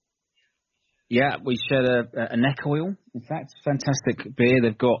 yeah? Yeah, we shared a neck oil. In fact, fantastic beer.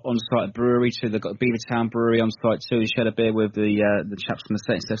 They've got on-site a brewery too. They've got a Beavertown brewery on site too. We shared a beer with the chaps from the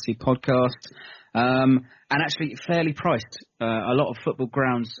Saints FC podcast. And actually fairly priced. A lot of football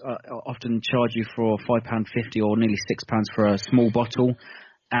grounds often charge you for £5.50 or nearly £6 for a small bottle,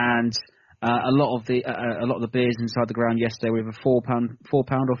 and a lot of the beers inside the ground yesterday were either £4 or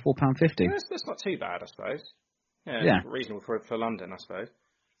 £4.50. That's not too bad, I suppose. Yeah. Reasonable for London, I suppose.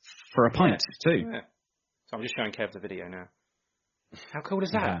 For a pint too. Yeah. So I'm just showing Kev the video now. How cool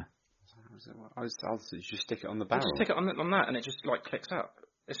is that? Yeah. I'll just stick it on the barrel. Just stick it on that, and it just clicks up.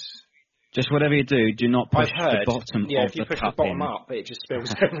 It's just whatever you do not push the bottom of the cup in. Yeah, if you push the bottom up, it just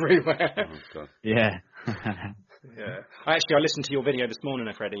spills everywhere. Oh, God. Yeah. Yeah. I listened to your video this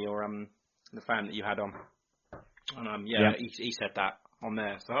morning, Freddie, or the fan that you had on. And he said that on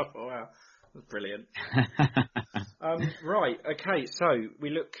there. So I thought, wow, that's brilliant. Right, okay, so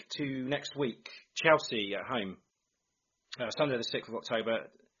we look to next week. Chelsea at home. Sunday the 6th of October,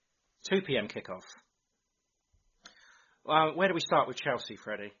 2 p.m. kickoff. Where do we start with Chelsea,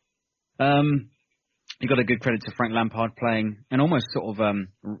 Freddie? you got a good credit to Frank Lampard playing and almost sort of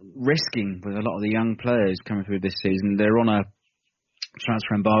risking with a lot of the young players coming through this season. They're on a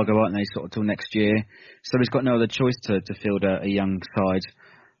transfer embargo, aren't they, sort of till next year? So he's got no other choice to field a young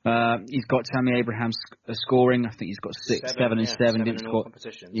side. He's got Tammy Abraham scoring. I think he's got 7 and 7. Didn't score.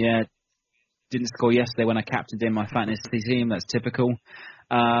 Yeah, didn't score yesterday when I captained in my fantasy team. That's typical.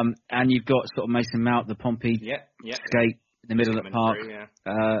 And you've got sort of Mason Mount, the Pompey skate in the middle of the park.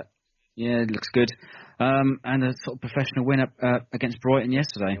 Through, yeah, it looks good. And a sort of professional win against Brighton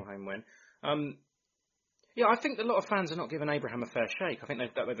yesterday. Home win. Yeah, I think a lot of fans are not giving Abraham a fair shake. I think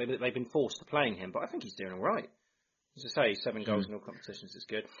they've been forced to playing him, but I think he's doing all right. As I say, 7 goals in all competitions is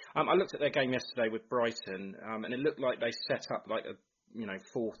good. I looked at their game yesterday with Brighton, and it looked like they set up like a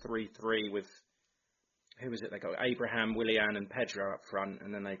 4-3-3 with, who was it? They got Abraham, Willian, and Pedro up front,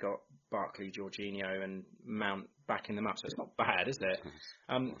 and then they got Barkley, Jorginho, and Mount backing them up. So it's not bad, is it?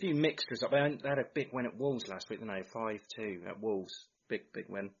 A few mixed results. They had a big win at Wolves last week, didn't they? 5-2 at Wolves. Big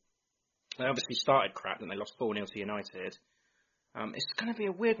win. They obviously started crap, and they lost 4-0 to United. It's going to be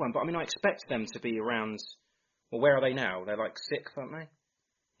a weird one, but I mean, I expect them to be around. Well, where are they now? They're like 6th, aren't they?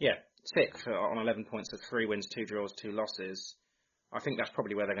 Yeah, 6th on 11 points with 3 wins, 2 draws, 2 losses. I think that's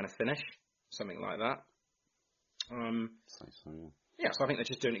probably where they're going to finish, something like that. So I think they're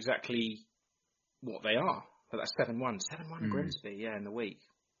just doing exactly what they are. But that's 7-1. 7-1 Grimsby, in the week.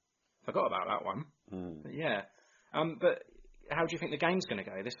 Forgot about that one. But yeah. But how do you think the game's going to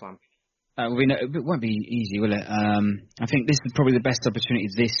go, this one? It won't be easy, will it? I think this is probably the best opportunity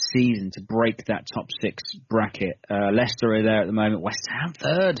this season to break that top 6 bracket. Leicester are there at the moment. West Ham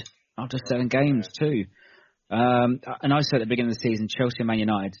 3rd after 7 games too. And I said at the beginning of the season, Chelsea and Man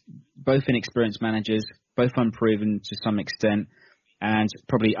United, both inexperienced managers, both unproven to some extent, and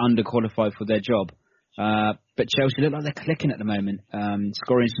probably underqualified for their job. But Chelsea look like they're clicking at the moment,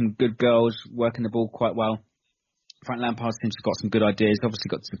 scoring some good goals, working the ball quite well. Frank Lampard seems to have got some good ideas. Obviously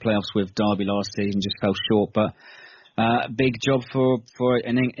got to the playoffs with Derby last season, just fell short. But big job for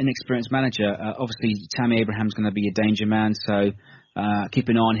an inexperienced manager. Obviously, Tammy Abraham's going to be a danger man, so keep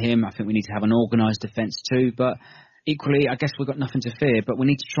an eye on him. I think we need to have an organised defence too. But equally, I guess we've got nothing to fear. But we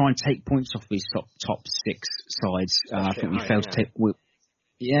need to try and take points off these top 6 sides. I think we failed to take...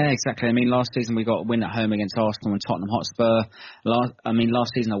 Yeah, exactly. I mean, last season we got a win at home against Arsenal and Tottenham Hotspur.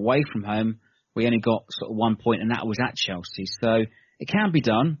 Last season away from home, we only got sort of 1 point, and that was at Chelsea. So it can be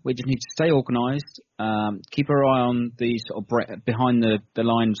done. We just need to stay organised, keep our eye on the sort of behind the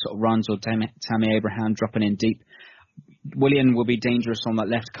line sort of runs or Tammy Abraham dropping in deep. Willian will be dangerous on that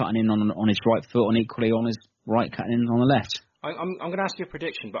left, cutting in on his right foot, and equally on his right, cutting in on the left. I'm going to ask you a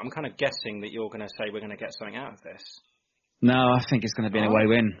prediction, but I'm kind of guessing that you're going to say we're going to get something out of this. No, I think it's going to be an away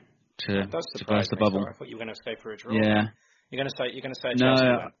win to burst the bubble. I thought you were going to go for a draw. Yeah. You're going to say a Chelsea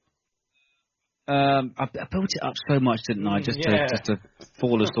win. I built it up so much, didn't I? Just to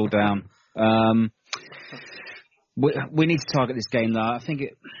fall us all down. We need to target this game, though. I think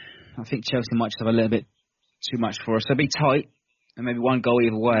Chelsea might just have a little bit too much for us. They'll be tight, and maybe 1 goal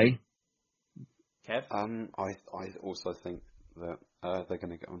either way. Kev? I also think that they're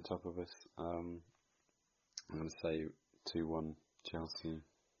going to get on top of us. I'm going to say 2-1 Chelsea.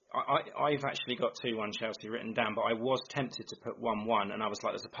 I've actually got 2-1 Chelsea written down, but I was tempted to put 1-1, and I was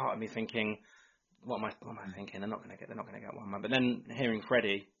like, there's a part of me thinking, what am I thinking? They're not going to get 1-1. But then hearing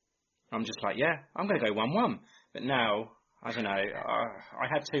Freddie, I'm just like, yeah, I'm going to go 1-1. But now, I don't know, I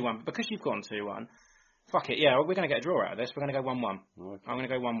had 2-1, but because you've gone 2-1, fuck it, yeah, we're going to get a draw out of this. We're going to go 1-1. Okay. I'm going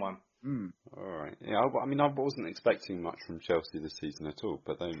to go 1-1. All right. Yeah, I mean, I wasn't expecting much from Chelsea this season at all,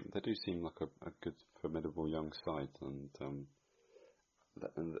 but they do seem like a good, formidable young side, and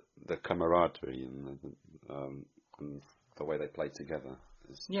the camaraderie and the way they play together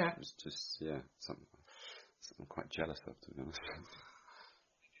is just something I'm quite jealous of, to be honest.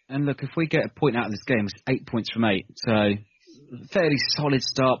 And look, if we get a point out of this game, it's 8 points from 8, so fairly solid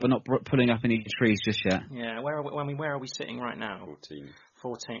start, but not pulling up any trees just yet. Yeah, where are we sitting right now?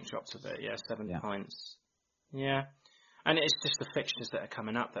 14th dropped a bit, 7 points. Yeah, and it's just the fixtures that are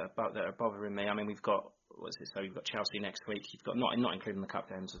coming up that are bothering me. I mean, we've got we've got Chelsea next week. You've got not including the cup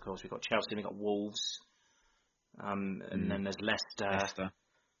games, of course. We've got Chelsea, we've got Wolves, and then there's Leicester.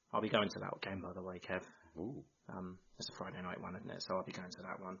 I'll be going to that game, by the way, Kev. Ooh. It's a Friday night one, isn't it? So I'll be going to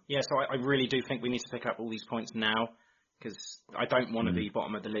that one. Yeah, so I really do think we need to pick up all these points now, because I don't want to be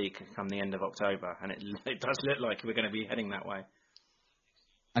bottom of the league come the end of October, and it does look like we're going to be heading that way.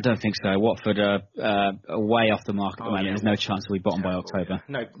 I don't think so. Watford are way off the mark at the moment. There's no chance we'll be bottom by October.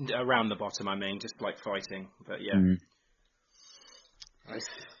 No, around the bottom, I mean, just like fighting. But yeah.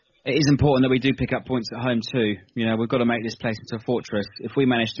 It is important that we do pick up points at home too. You know, we've got to make this place into a fortress. If we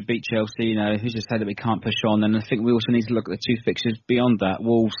manage to beat Chelsea, you know, who's to say that we can't push on? And I think we also need to look at the two fixtures beyond that.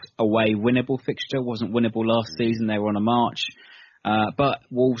 Wolves away, winnable fixture, wasn't winnable last season. They were on a march. But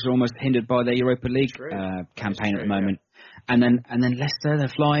Wolves are almost hindered by their Europa League campaign at the moment. Yeah. And then Leicester, they're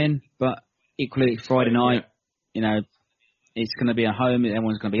flying, but equally Friday night, you know, it's going to be a home.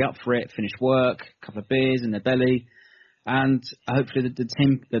 Everyone's going to be up for it, finish work, a couple of beers in their belly. And hopefully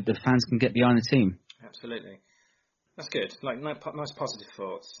the fans can get behind the team. Absolutely. That's good. Like nice positive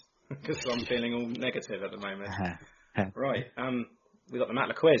thoughts. Because I'm feeling all negative at the moment. Right. We got the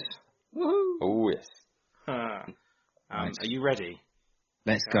Matla quiz. Woohoo! Oh, yes. Right. Are you ready?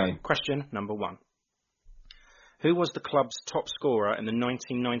 Let's go. Question number 1. Who was the club's top scorer in the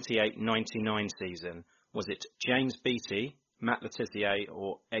 1998-99 season? Was it James Beattie, Matt Le Tissier,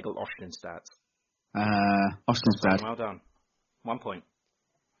 or Egil Ostenstad? Ostenstad. Well done. 1 point.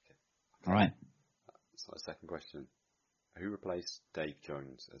 All right. So the second question. Who replaced Dave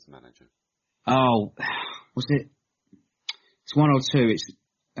Jones as manager? Oh, was it? It's 1 or 2. It's,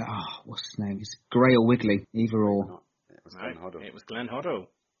 what's his name? It's Gray or Wigley, either or. It was Glenn Hoddle. It was Glenn Hoddle.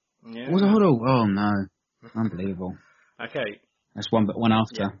 Yeah. Was it Hoddle? Oh, no. Unbelievable. Okay. That's one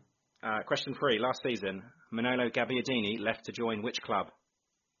after. Yeah. Question 3. Last season, Manolo Gabbiadini left to join which club?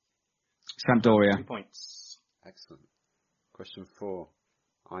 Sampdoria. 2 points. Excellent. Question 4.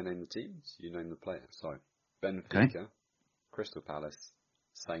 I name the teams, you name the player. So, Benfica, Crystal Palace,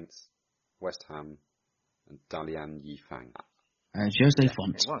 Saints, West Ham, and Dalian Yifang. Jose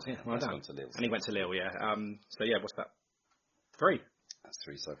Font. It was, yeah. Well done. And he went to Lille, yeah. So, yeah, what's that? 3. That's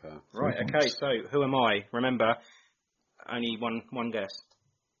 3 so far. Right, okay, so who am I? Remember, only one guess.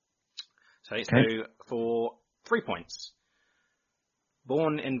 So, for 3 points.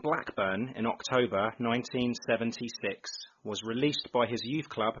 Born in Blackburn in October 1976, was released by his youth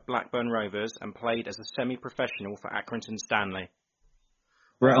club, Blackburn Rovers, and played as a semi-professional for Accrington Stanley.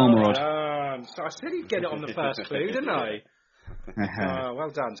 Brett Ormerod. So I said he'd get it on the first clue, didn't I? Well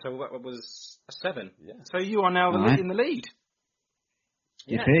done. So that was a 7. Yeah. So you are now in the lead.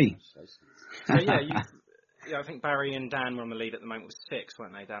 Yeah. So yeah, I think Barry and Dan were on the lead at the moment with 6,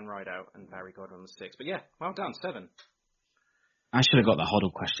 weren't they? Dan Rideout and Barry Godwin on the 6. But yeah, well done, 7. I should have got the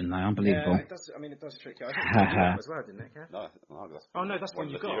Hoddle question though. Unbelievable. Yeah, it does trick you. I think you did that as well, didn't it, Kev? No, that's one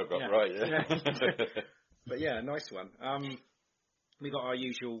you got. You got right, yeah. But yeah, nice one. We got our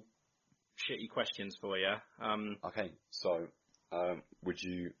usual shitty questions for you. Okay, so would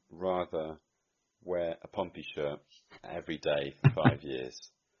you rather wear a Pompey shirt every day for 5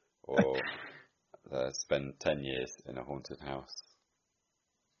 years, or spend 10 years in a haunted house?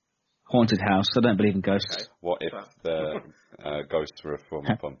 Haunted house. I don't believe in ghosts. Okay. What if the ghosts were a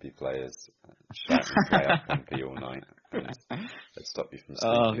former Pompey players shouting "Play up Pompey" all night and they'd stop you from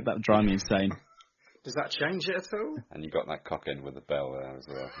sleeping? Oh, that would drive me insane. Does that change it at all? And you got that cock in with the bell there as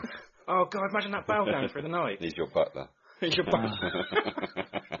well. Oh God, imagine that bell going through the night. He's your butler. He's your butler.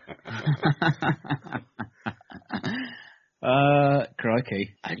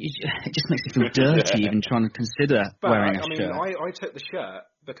 Crikey. It just makes me feel dirty even trying to consider wearing a shirt. I took the shirt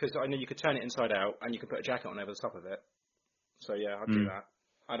because I knew you could turn it inside out and you could put a jacket on over the top of it. So yeah, I'd do that.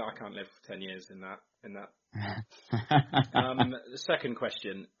 I can't live 10 years in that. The second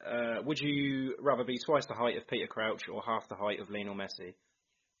question, would you rather be twice the height of Peter Crouch or half the height of Lionel Messi?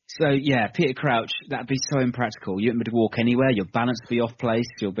 So yeah, Peter Crouch, that'd be so impractical. You wouldn't be able to walk anywhere, your balance would be off place,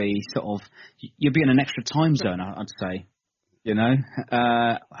 you'll be in an extra time zone, I'd say. You know?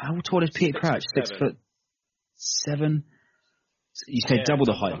 How tall is Peter Crouch? 6'7"? You say double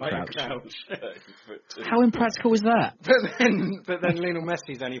the height of Crouch. How impractical is that? But then Lionel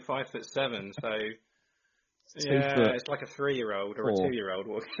Messi's only 5'7", so it's like a 3-year-old or a 2-year-old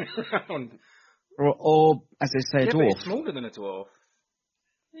walking around. Or as they say, a dwarf. But it's smaller than a dwarf.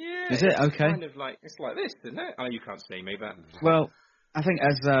 Yeah. Is it? Okay. Kind of like, it's like this, isn't it? I know you can't see me, but... Well, I think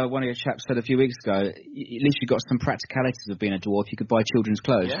as one of your chaps said a few weeks ago, at least you've got some practicalities of being a dwarf. You could buy children's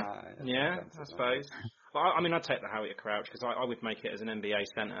clothes. Yeah, I suppose. Well, I mean, I'd take the Howie Crouch because I would make it as an NBA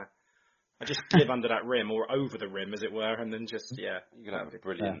centre. I just live under that rim or over the rim, as it were, and then just, You could have a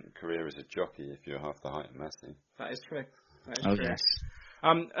brilliant career as a jockey if you're half the height of Messi. That is true. True. Yes.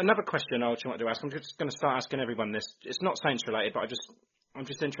 Another question I want to ask. I'm just going to start asking everyone this. It's not Saints related, but I'm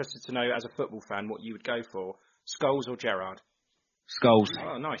just interested to know, as a football fan, what you would go for. Scholes or Gerrard? Scholes.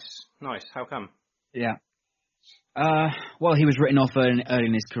 Oh, nice. How come? Yeah. Well, he was written off early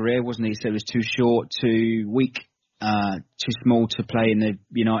in his career, wasn't he? So he was too short, too weak, too small to play in the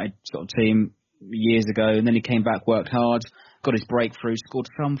United sort of team years ago. And then he came back, worked hard, got his breakthrough, scored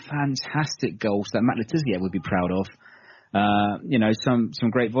some fantastic goals that Matt Le Tissier would be proud of. Some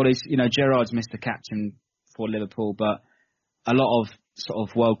great volleys. Gerrard's Mr. Captain for Liverpool, but a lot of sort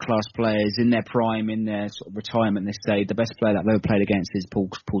of world-class players in their prime, in their sort of retirement this day. The best player that I've ever played against is Paul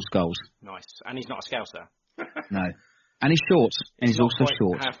Scholes. Nice. And he's not a Scouser. No. And he's short. And he's also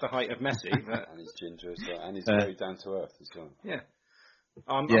short. Half the height of Messi. But... and he's ginger as well. And he's very down to earth as well. Yeah.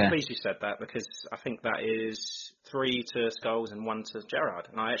 I'm pleased you said that, because I think that is 3 to Scholes and 1 to Gerrard.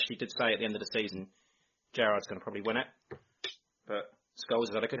 And I actually did say at the end of the season, Gerrard's going to probably win it. But Scholes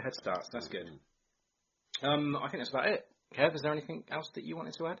has had a good head start, so that's good. I think that's about it. Kev, is there anything else that you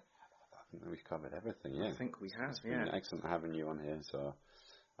wanted to add? I think we've covered everything, yeah. I think we have, It's been excellent having you on here, so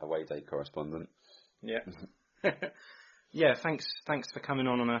away day correspondent. Yeah. Yeah, thanks for coming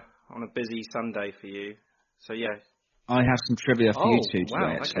on a busy Sunday for you. So, yeah. I have some trivia for you two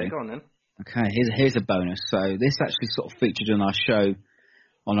today, actually. Okay, go on then. Okay, here's a bonus. So this actually sort of featured on our show,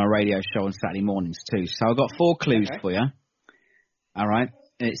 on our radio show on Saturday mornings too. So I've got 4 clues for you. All right.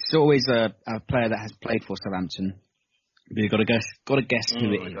 It's always a player that has played for Southampton. But you've got to guess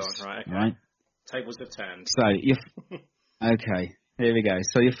who it is. God, right, okay. Right? Tables have turned. So okay, here we go.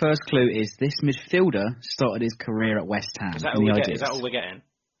 So your first clue is this midfielder started his career at West Ham. Is that all we're getting?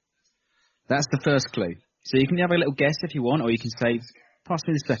 That's the first clue. So you can have a little guess if you want, or you can say, pass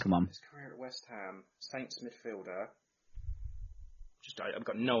me the second one. His career at West Ham, Saints midfielder. I've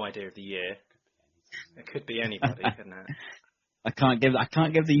got no idea of the year. It could be anybody, couldn't it? I can't give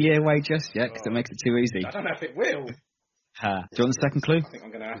the year away just yet because it makes it too easy. I don't know if it will. Do you want the second clue? I think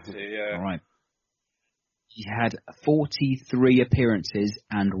I'm going to have to, yeah. All right. He had 43 appearances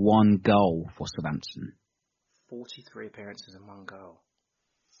and 1 goal for Southampton. 43 appearances and 1 goal.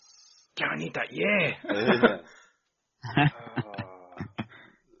 God, I need that year.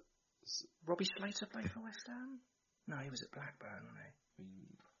 Robbie Slater played for West Ham? No, he was at Blackburn, wasn't he?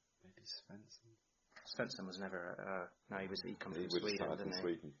 Maybe Svensson. Svensson was never. No, he come from Sweden, didn't he?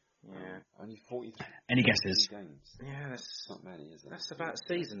 Sweden. Yeah. Only 43. Any guesses? Games. Yeah, that's not many, is it? That's about a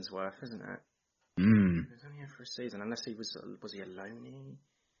season's worth, isn't it? He was only here for a season, unless he was he a loanee?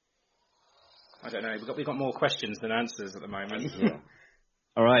 I don't know. We've got more questions than answers at the moment. Yeah.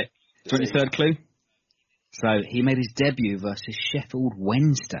 All right. Do you want your third clue? So he made his debut versus Sheffield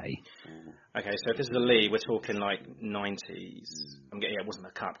Wednesday. Okay, so if this is a league, we're talking like 90s. It wasn't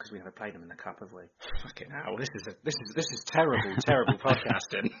the cup because we never played them in the cup, have we? Fucking hell, this is terrible, terrible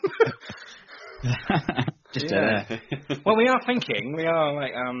podcasting. Just well, we are like okay,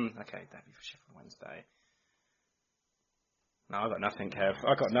 debut for Sheffield Wednesday. No, I've got nothing, Kev.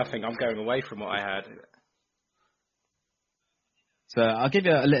 I've got nothing. I'm going away from what I had. So I'll give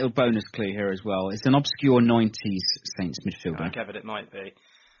you a little bonus clue here as well. It's an obscure 90s Saints midfielder. Kevin, it might be.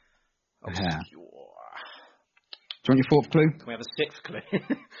 Obscure. Do you want your fourth clue? Can we have a 6th clue?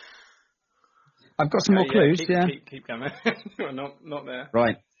 I've got some more clues, Keep coming. not there.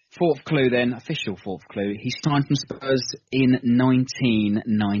 Right. 4th clue then, official 4th clue. He signed from Spurs in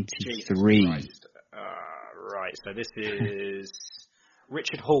 1993. Right, so this is...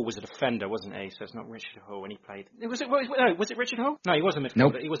 Richard Hall was a defender, wasn't he? So it's not Richard Hall when he played... Was it Richard Hall? No, he was a midfielder.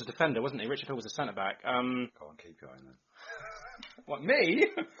 Nope. He was a defender, wasn't he? Richard Hall was a centre-back. Go on, keep going then. What, me?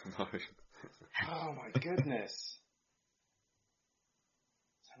 No. Oh, my goodness.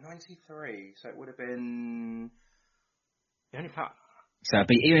 So 93, so it would have been... The only part... So it'd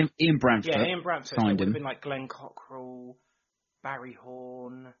be Ian Brantford. Yeah, Ian Brantford. Signed it would him. have been like Glenn Cockrell, Barry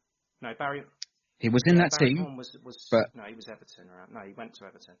Horn... No, Barry... He was in that Barry team, Horn was but no, he was Everton. No, he went to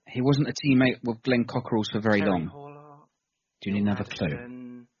Everton. he wasn't a teammate with Glenn Cockrell for very Terry long. Horlock, Do you need another Madison. clue?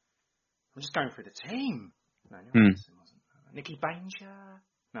 I'm just going through the team. No, Madison wasn't. Nicky Banger.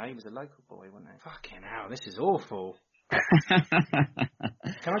 No, he was a local boy, wasn't he? Fucking hell, this is awful.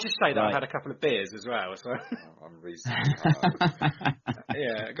 Can I just say that I've had a couple of beers as well? So. I'm reasonably hard.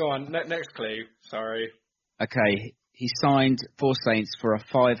 Yeah, go on. Next clue. Sorry. Okay, he signed for Saints for a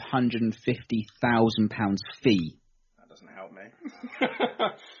 £550,000 fee. That doesn't help me. Oh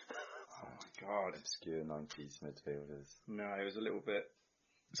my God. Obscure 90s midfielders. No, it was a little bit.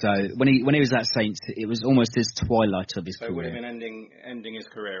 So when he was at Saints, it was almost his twilight of his So career. it would have been ending his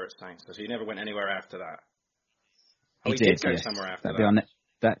career at Saints. So he never went anywhere after that. Oh, He did go yes. somewhere after That'd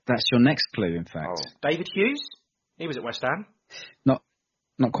that. Be that's your next clue, in fact. Oh. David Hughes? He was at West Ham. Not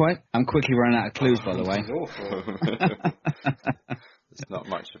quite. I'm quickly running out of clues, by the way. This is awful. There's not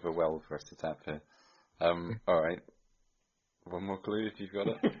much of a well for us to tap here. All right. One more clue if you've got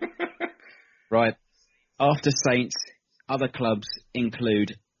it. Right. After Saints, other clubs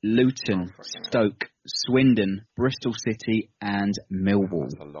include Luton, Stoke, Swindon, Bristol City, and Millwall.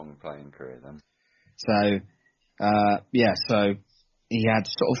 That's a long playing career then. So, so he had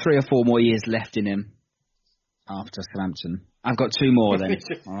sort of 3 or 4 more years left in him. after Southampton. I've got 2 more then.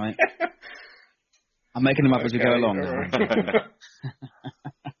 All right. I'm making them up as we go along.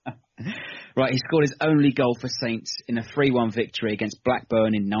 Right, he scored his only goal for Saints in a 3-1 victory against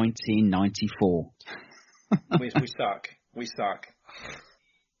Blackburn in 1994. We suck.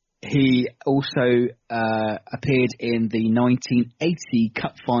 He also appeared in the 1980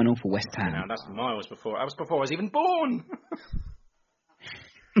 Cup final for West Ham. Now, that's miles before. That was before I was even born.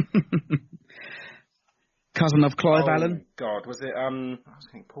 Cousin of Clive Allen. God, was it? I was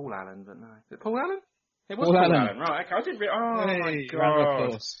thinking Paul Allen, but no. Is it Paul Allen? It was Paul Paul Allen. Allen. Right, okay. I didn't realise. Oh, Hey, my round of God.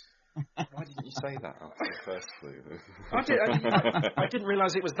 applause. Why didn't you say that after the first clue? I didn't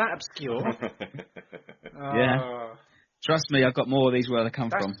realise it was that obscure. Yeah. Trust me, I've got more of these where they come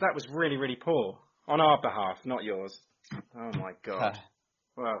from. That was really, really poor. On our behalf, not yours. Oh, my God.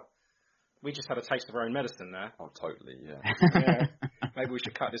 Well, we just had a taste of our own medicine there. Oh, totally, yeah. Yeah. Maybe we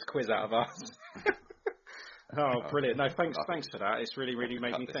should cut this quiz out of us. Oh, brilliant. No, thanks for that. It's really, really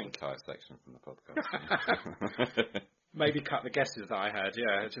made me think. Cut this entire section from the podcast. Maybe cut the guesses that I had,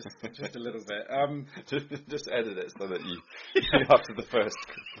 yeah, just a little bit. Just edit it so that you after the first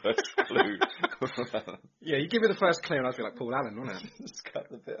clue. Yeah, you give me the first clue and I'd be like Paul Allen, wouldn't it? Just cut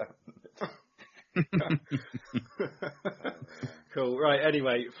the bit out. Cool. Right.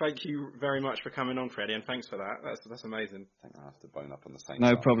 Anyway, thank you very much for coming on, Freddie, and thanks for that. That's amazing. I think I'll have to bone up on the same.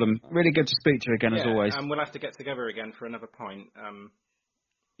 No problem. Really good to speak to you again, as always. And we'll have to get together again for another pint.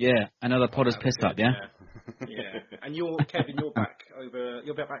 Yeah, another Potter's piss up, yeah? Yeah. And Kevin, you'll be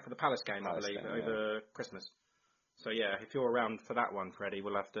back for the Palace game, I believe, over Christmas. So yeah, if you're around for that one, Freddie,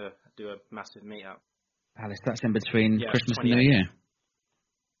 we'll have to do a massive meet-up. Palace, that's in between Christmas and New Year.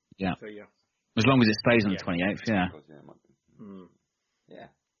 Yeah. So yeah. As long as it stays on the 28th, yeah. Yeah.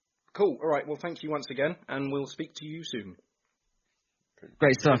 Cool. All right. Well, thank you once again, and we'll speak to you soon.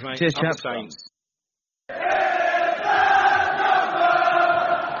 Great stuff. Cheers, chaps.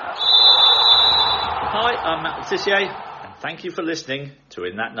 Hi, I'm Matt Le Tissier, and thank you for listening to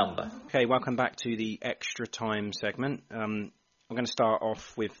In That Number. Okay, welcome back to the extra time segment. I'm going to start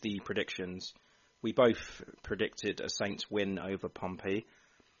off with the predictions. We both predicted a Saints win over Pompey,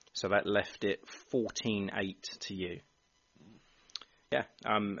 so that left it 14-8 to you. Yeah,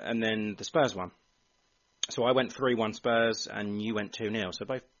 and then the Spurs one. So I went 3-1 Spurs, and you went 2-0, so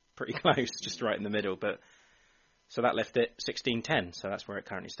both pretty close, just right in the middle. But so that left it 16-10, so that's where it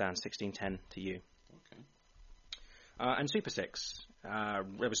currently stands, 16-10 to you. Okay. And Super 6,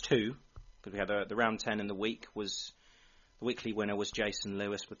 there was 2, because we had the round 10 in the week. The weekly winner was Jason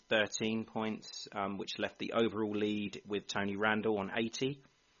Lewis with 13 points, which left the overall lead with Tony Randall on 80.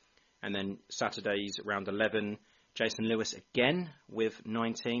 And then Saturday's round 11, Jason Lewis again with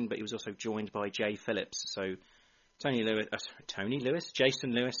 19, but he was also joined by Jay Phillips. So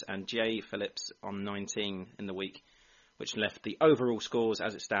Jason Lewis and Jay Phillips on 19 in the week, which left the overall scores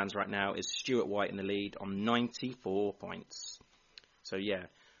as it stands right now is Stuart White in the lead on 94 points. So yeah,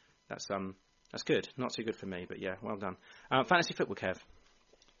 that's good. Not too good for me, but yeah, well done. Fantasy football, Kev.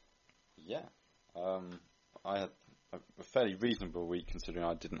 Yeah, I had a fairly reasonable week considering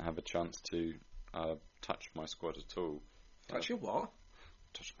I didn't have a chance to touch my squad at all. Touch your what?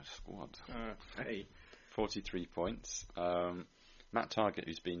 Touch my squad. Hey. 43 points. Matt Targett,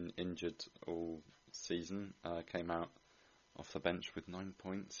 who's been injured all season, came out off the bench with 9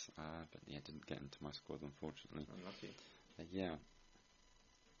 points, but yeah, didn't get into my squad, unfortunately. Unlucky. Yeah.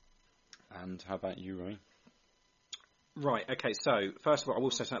 And how about you, Roy? Right. Okay. So first of all, I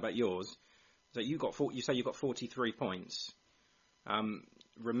will say something about yours. So you say you got 43 points.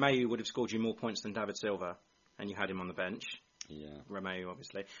 Romeu would have scored you more points than David Silva, and you had him on the bench. Yeah. Romeu,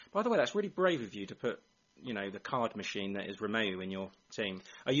 obviously. By the way, that's really brave of you to put, the card machine that is Romeu in your team.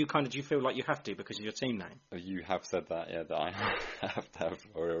 Do you feel like you have to because of your team name? You have said that, yeah, that I have to have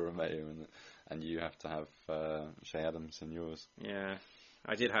Florio Romeu and you have to have Che Adams in yours. Yeah,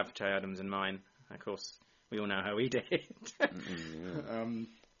 I did have Che Adams in mine. Of course, we all know how he did. Yeah.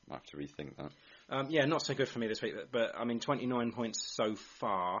 Might have to rethink that. Yeah, not so good for me this week, but 29 points so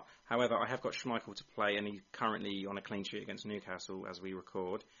far. However, I have got Schmeichel to play, and he's currently on a clean sheet against Newcastle as we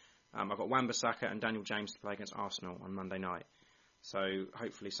record. I've got Wan-Bissaka and Daniel James to play against Arsenal on Monday night. So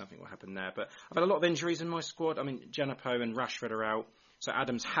hopefully something will happen there. But I've had a lot of injuries in my squad. Djenepo and Rashford are out. So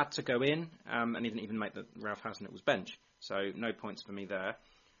Adams had to go in, and he didn't even make the Ralph Hasenhüttl was bench. So no points for me there.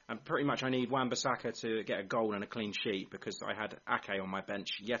 And pretty much I need Wan-Bissaka to get a goal and a clean sheet because I had Ake on my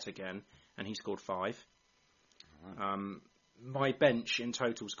bench yet again, and he scored 5. Right. My bench in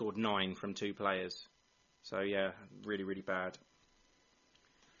total scored 9 from 2 players. So yeah, really, really bad.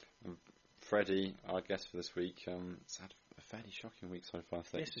 Freddie, our guest for this week, has had a fairly shocking week so far.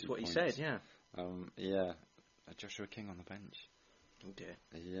 This is what points. He said, yeah. Yeah, Joshua King on the bench. Oh dear.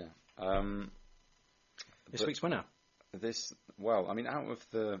 Yeah. This week's winner. Out of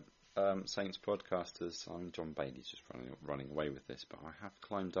the Saints podcasters, I'm John Bailey's just running away with this, but I have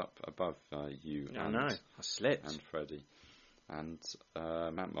climbed up above you. I slipped. And Freddie. And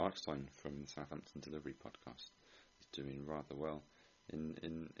Matt Markstein from the Southampton Delivery podcast is doing rather well.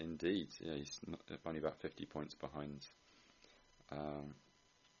 Indeed, yeah, he's only about 50 points behind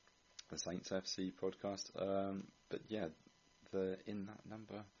the Saints FC podcast. But yeah, the In That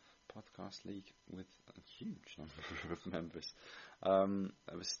Number podcast league with a huge number of members.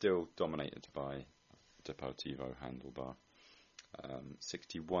 It was still dominated by Deportivo Handlebar.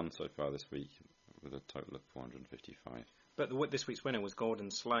 61 so far this week with a total of 455. But this week's winner was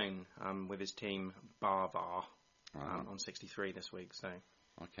Gordon Sloan with his team Barvar on 63 this week. So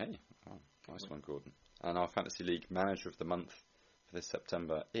okay, nice one, Gordon. And our Fantasy League Manager of the Month for this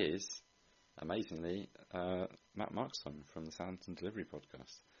September is, amazingly, Matt Markson from the Southampton Delivery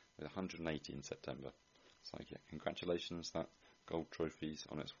podcast with 180 in September. So yeah, congratulations, that gold trophy's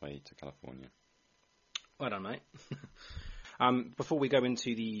on its way to California. Well done, mate. Before we go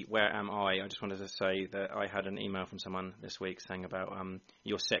into the Where Am I just wanted to say that I had an email from someone this week saying about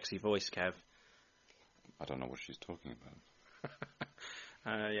your sexy voice, Kev. I don't know what she's talking about.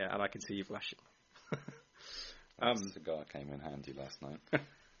 Yeah, and I can see you blushing. The cigar came in handy last night.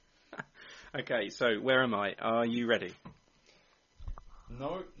 Okay, so where am I? Are you ready?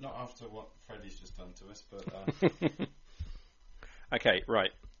 No, not after what Freddie's just done to us, but... Okay,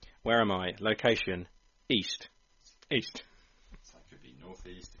 right. Where am I? Location, east. East. So it could be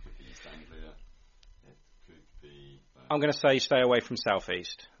northeast, it could be East Anglia, it could be... I'm going to say stay away from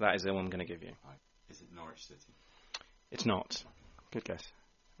southeast. That is the one I'm going to give you. Is it Norwich City? It's not. Good guess.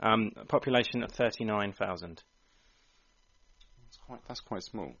 Population of 39,000. That's quite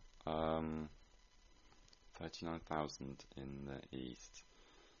small. 39,000 in the east.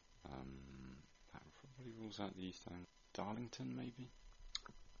 That probably rules out the east end. Darlington, maybe?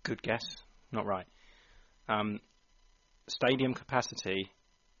 Good guess. Not right. Stadium capacity,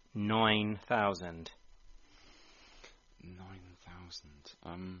 9,000.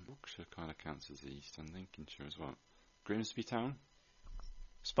 9,000. Yorkshire kind of counts as east, and Lincolnshire as well. Grimsby Town?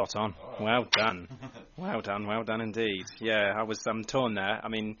 Spot on. Oh. Well done. Well done indeed. Yeah, I was torn there. I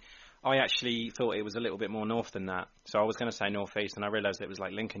mean, I actually thought it was a little bit more north than that. So I was going to say northeast, and I realised it was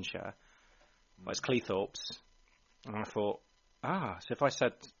like Lincolnshire. Well, it's Cleethorpes. And I thought, so if I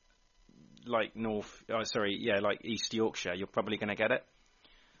said like like East Yorkshire, you're probably going to get it.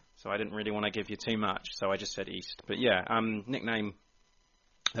 So I didn't really want to give you too much, so I just said east. But yeah, nickname,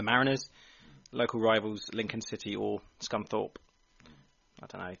 the Mariners, local rivals, Lincoln City or Scunthorpe. I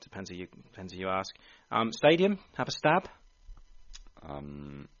don't know, depends who you ask. Stadium, have a stab.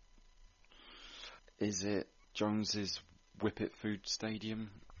 Is it Jones's Whippet Food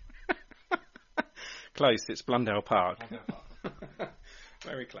Stadium? Close, it's Blundell Park.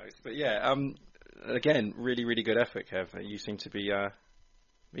 Very close. But yeah, again, really, really good effort, Kev. You seem to be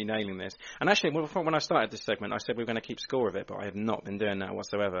nailing this. And actually, when I started this segment, I said we were going to keep score of it, but I have not been doing that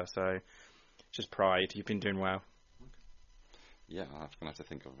whatsoever. So, just pride. You've been doing well. Yeah, I'm going to have to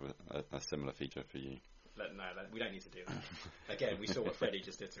think of a similar feature for you. No, we don't need to do that. Again, we saw what Freddie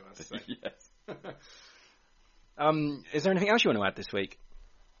just did to us. So. Yes. Is there anything else you want to add this week?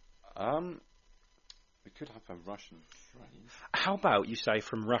 We could have a Russian phrase. How about you say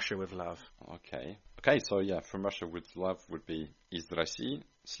 "From Russia with Love"? Okay, so yeah, "From Russia with Love" would be "Iz России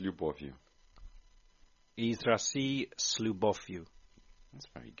с любовью." Iz России с любовью. That's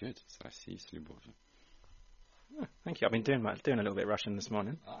very good. Iz России с любовью. Oh, thank you. I've been doing a little bit Russian this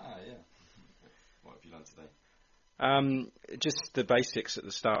morning. Yeah. What have you learned today? Just the basics at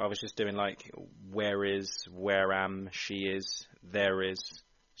the start. I was just doing like where is, where am, she is, there is,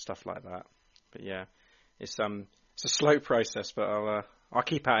 stuff like that. But yeah, it's a slow process, but I'll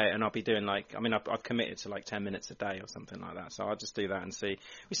keep at it, and I'll be doing I've committed to like 10 minutes a day or something like that. So I'll just do that and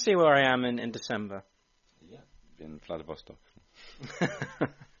see where I am in December. Yeah, in Vladivostok.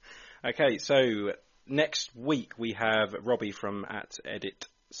 Okay, so next week we have Robbie from Edit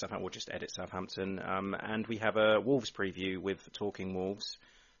Southampton, or just Edit Southampton, and we have a Wolves preview with Talking Wolves.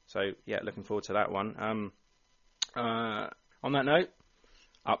 So yeah, looking forward to that one. On that note,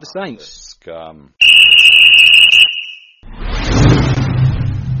 up the Saints. Scum.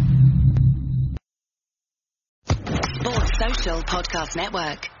 Sports Social Podcast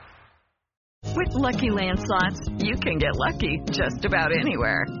Network. With Lucky Land Slots, you can get lucky just about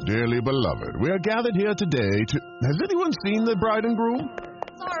anywhere. Dearly beloved, we are gathered here today to... Has anyone seen the bride and groom?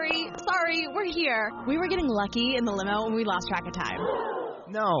 Sorry, we're here. We were getting lucky in the limo and we lost track of time.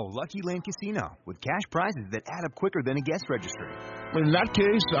 No, Lucky Land Casino, with cash prizes that add up quicker than a guest registry. In that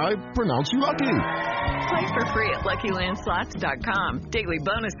case, I pronounce you lucky. Play for free at LuckyLandSlots.com. Daily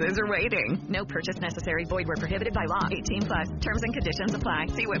bonuses are waiting. No purchase necessary. Void where prohibited by law. 18+. Terms and conditions apply.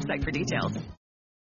 See website for details.